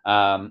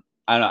 I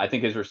don't know. I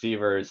think his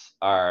receivers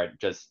are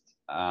just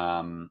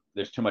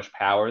there's too much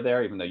power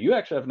there, even though you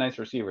actually have nice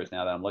receivers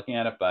now that I'm looking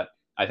at it. But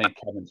I think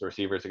Kevin's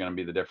receivers are going to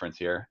be the difference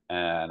here,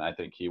 and I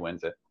think he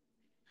wins it.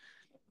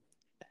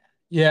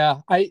 Yeah,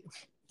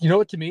 you know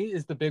what to me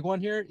is the big one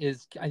here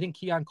is I think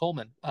Keon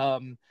Coleman.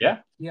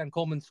 Keon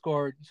Coleman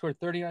scored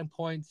 39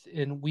 points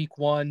in week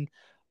 1.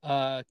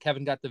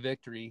 Kevin got the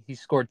victory. He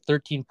scored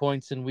 13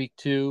 points in week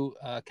 2.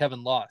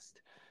 Kevin lost.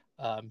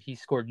 He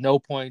scored no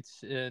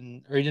points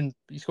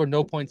he scored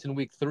no points in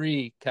week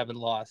 3. Kevin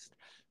lost.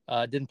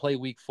 Didn't play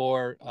week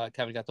 4.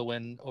 Kevin got the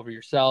win over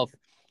yourself.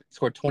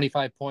 Scored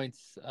 25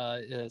 points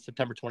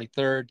September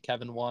 23rd.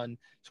 Kevin won.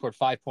 Scored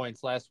 5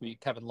 points last week.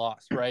 Kevin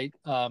lost, right?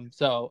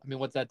 So, I mean,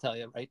 what's that tell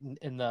you, right?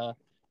 In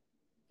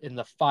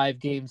the 5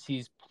 games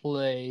he's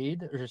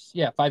played,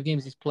 5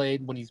 games he's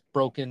played when he's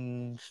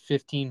broken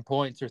 15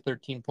 points or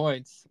 13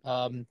 points,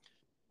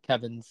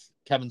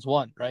 Kevin's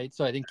won, right?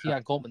 So I think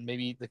Keon Coleman may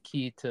be the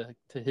key to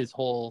his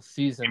whole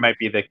season. He might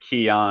be the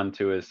key on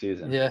to his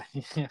season. Yeah.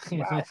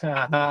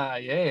 Wow.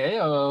 Yeah.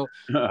 Oh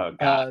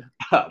God.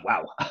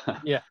 Wow.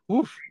 Yeah.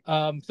 Oof.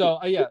 So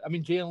I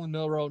mean, Jalen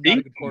Milroe, not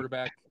a good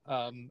quarterback.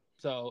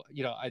 So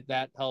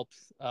that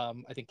helps.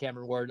 I think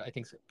Cameron Ward, may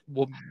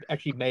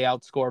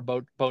outscore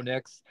Bo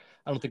Nix.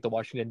 I don't think the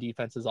Washington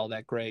defense is all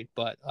that great,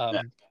 but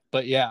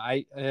yeah,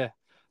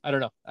 I don't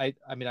know. I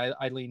mean,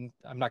 I lean.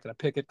 I'm not going to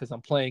pick it because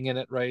I'm playing in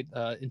it, right?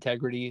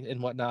 Integrity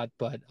and whatnot,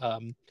 but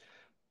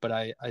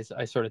I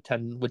sort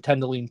of would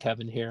tend to lean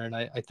Kevin here, and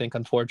I think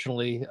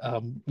unfortunately,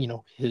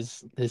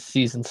 his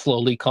season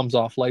slowly comes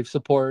off life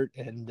support,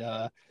 and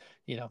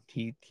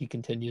he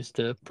continues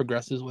to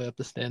progress his way up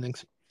the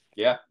standings.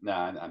 Yeah,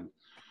 no,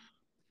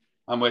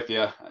 I'm with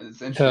you.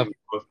 It's interesting.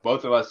 Yeah.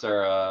 Both of us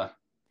are,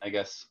 I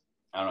guess,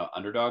 I don't know,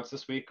 underdogs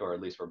this week, or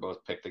at least we're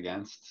both picked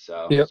against.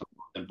 So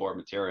some board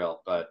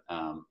material. But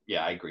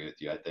yeah, I agree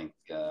with you. I think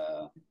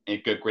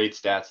great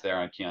stats there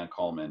on Keon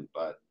Coleman,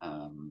 but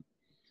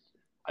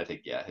I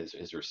think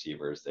his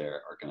receivers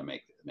there are going to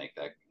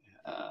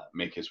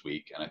make his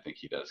week, and I think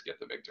he does get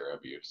the victory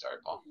over you. Sorry,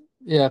 Paul.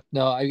 Yeah,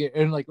 no,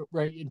 and like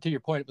right into your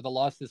point with the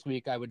loss this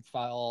week, I would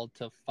fall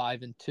to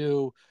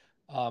 5-2.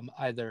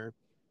 Either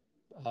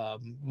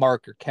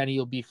Mark or Kenny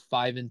will be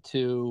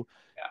 5-2.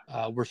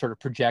 Yeah. We're sort of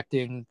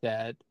projecting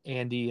that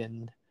Andy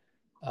and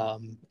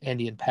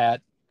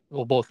Pat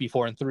will both be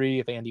 4-3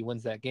 if Andy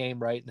wins that game,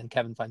 right? And then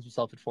Kevin finds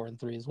himself at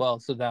 4-3 as well.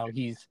 So now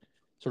he's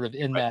sort of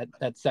in that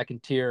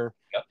second tier,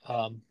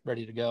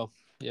 ready to go.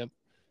 Yep.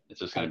 It's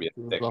just going to be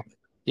a thick.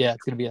 Yeah,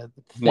 it's going to be a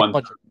thick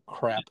bunch of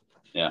crap.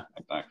 Yeah,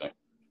 exactly.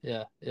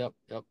 Yeah. Yep.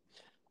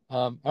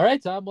 All right,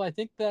 Tom. Well, I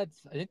think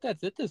that's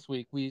it this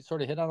week. We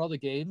sort of hit on all the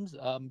games.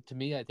 To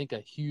me, I think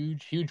a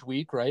huge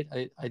week, right?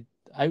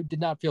 I did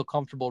not feel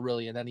comfortable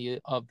really in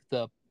any of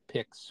the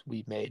picks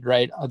we made,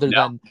 right? Other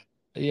than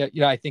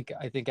I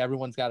think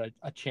everyone's got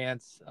a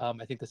chance.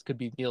 I think this could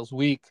be Neil's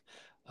week.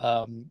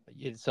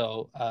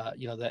 So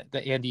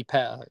the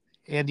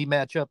Andy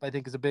matchup I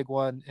think is a big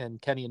one,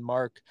 and Kenny and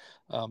Mark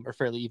are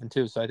fairly even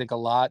too. So I think a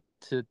lot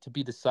to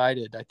be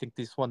decided. I think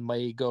this one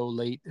may go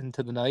late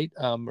into the night,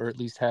 or at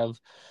least have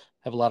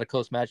a lot of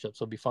close matchups.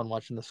 So it'll be fun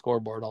watching the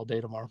scoreboard all day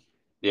tomorrow.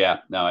 Yeah,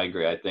 no, I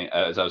agree. I think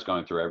as I was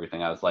going through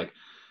everything, I was like,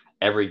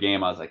 every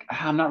game, I was like,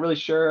 I'm not really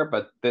sure,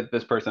 but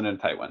this person in a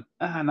tight one.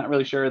 I'm not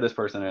really sure, this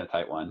person in a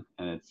tight one.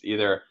 And it's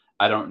either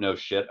I don't know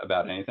shit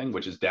about anything,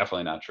 which is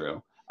definitely not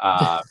true,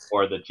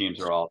 or the teams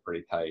are all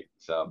pretty tight.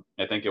 So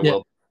I think it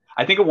will.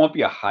 I think it won't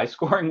be a high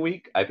scoring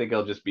week. I think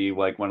it'll just be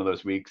like one of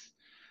those weeks,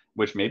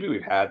 which maybe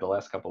we've had the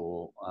last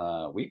couple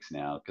weeks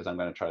now, because I'm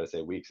going to try to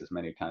say weeks as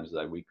many times as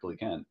I weekly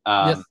can.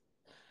 Yes.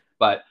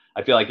 But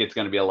I feel like it's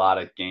going to be a lot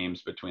of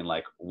games between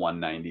like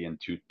 190 and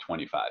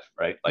 225,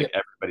 right? Like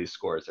everybody's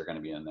scores are going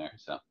to be in there.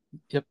 So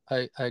Yep,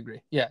 I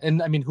agree. Yeah,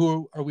 and I mean,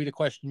 who are we to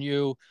question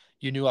you?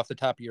 You knew off the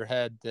top of your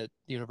head that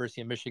the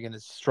University of Michigan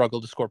has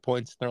struggled to score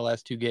points in their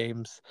last 2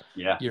 games.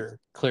 Yeah. You're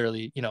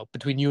clearly,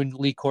 between you and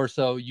Lee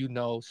Corso,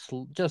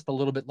 just a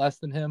little bit less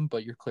than him,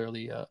 but you're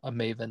clearly a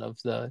maven of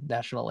the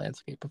national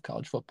landscape of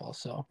college football.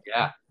 So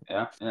Yeah.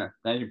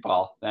 Thank you,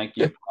 Paul.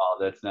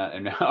 That's not.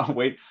 And now,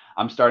 wait,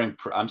 I'm starting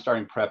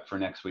prep for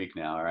next week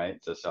now. All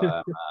right. So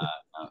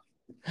I'm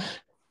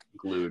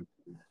glued.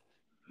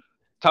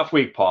 Tough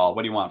week, Paul.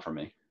 What do you want from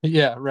me?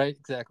 Yeah, right.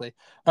 Exactly.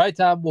 All right,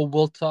 Tom. Well,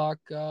 we'll talk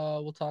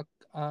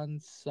on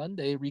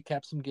Sunday,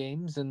 recap some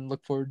games, and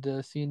look forward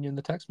to seeing you in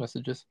the text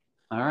messages.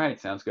 All right.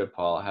 Sounds good,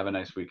 Paul. Have a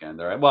nice weekend.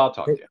 All right. Well, I'll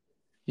talk to you.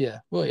 Yeah.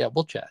 Well, yeah,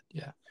 we'll chat.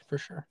 Yeah, for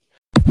sure.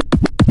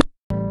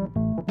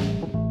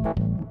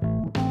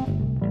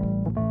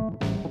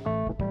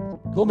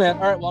 Cool, man.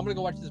 All right. Well, I'm gonna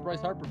go watch this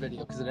Bryce Harper video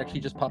because it actually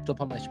just popped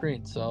up on my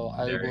screen. So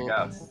I There you will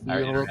go. see you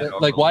in a little bit.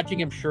 Like watching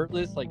him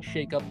shirtless, like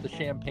shake up the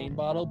champagne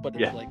bottle, but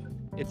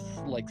it's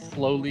like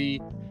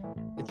slowly.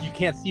 You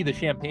can't see the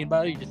champagne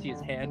bottle. You just see his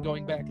hand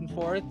going back and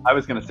forth. I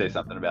was gonna say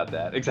something about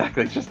that.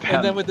 Exactly.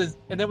 And then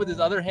with his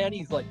other hand,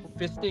 he's like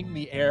fisting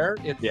the air.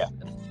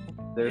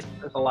 There's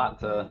a lot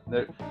to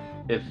there.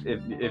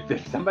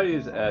 If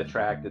somebody's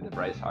attracted to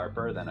Bryce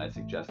Harper, then I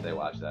suggest they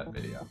watch that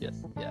video. Yes.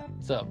 Yeah.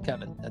 So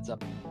Kevin, heads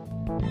up.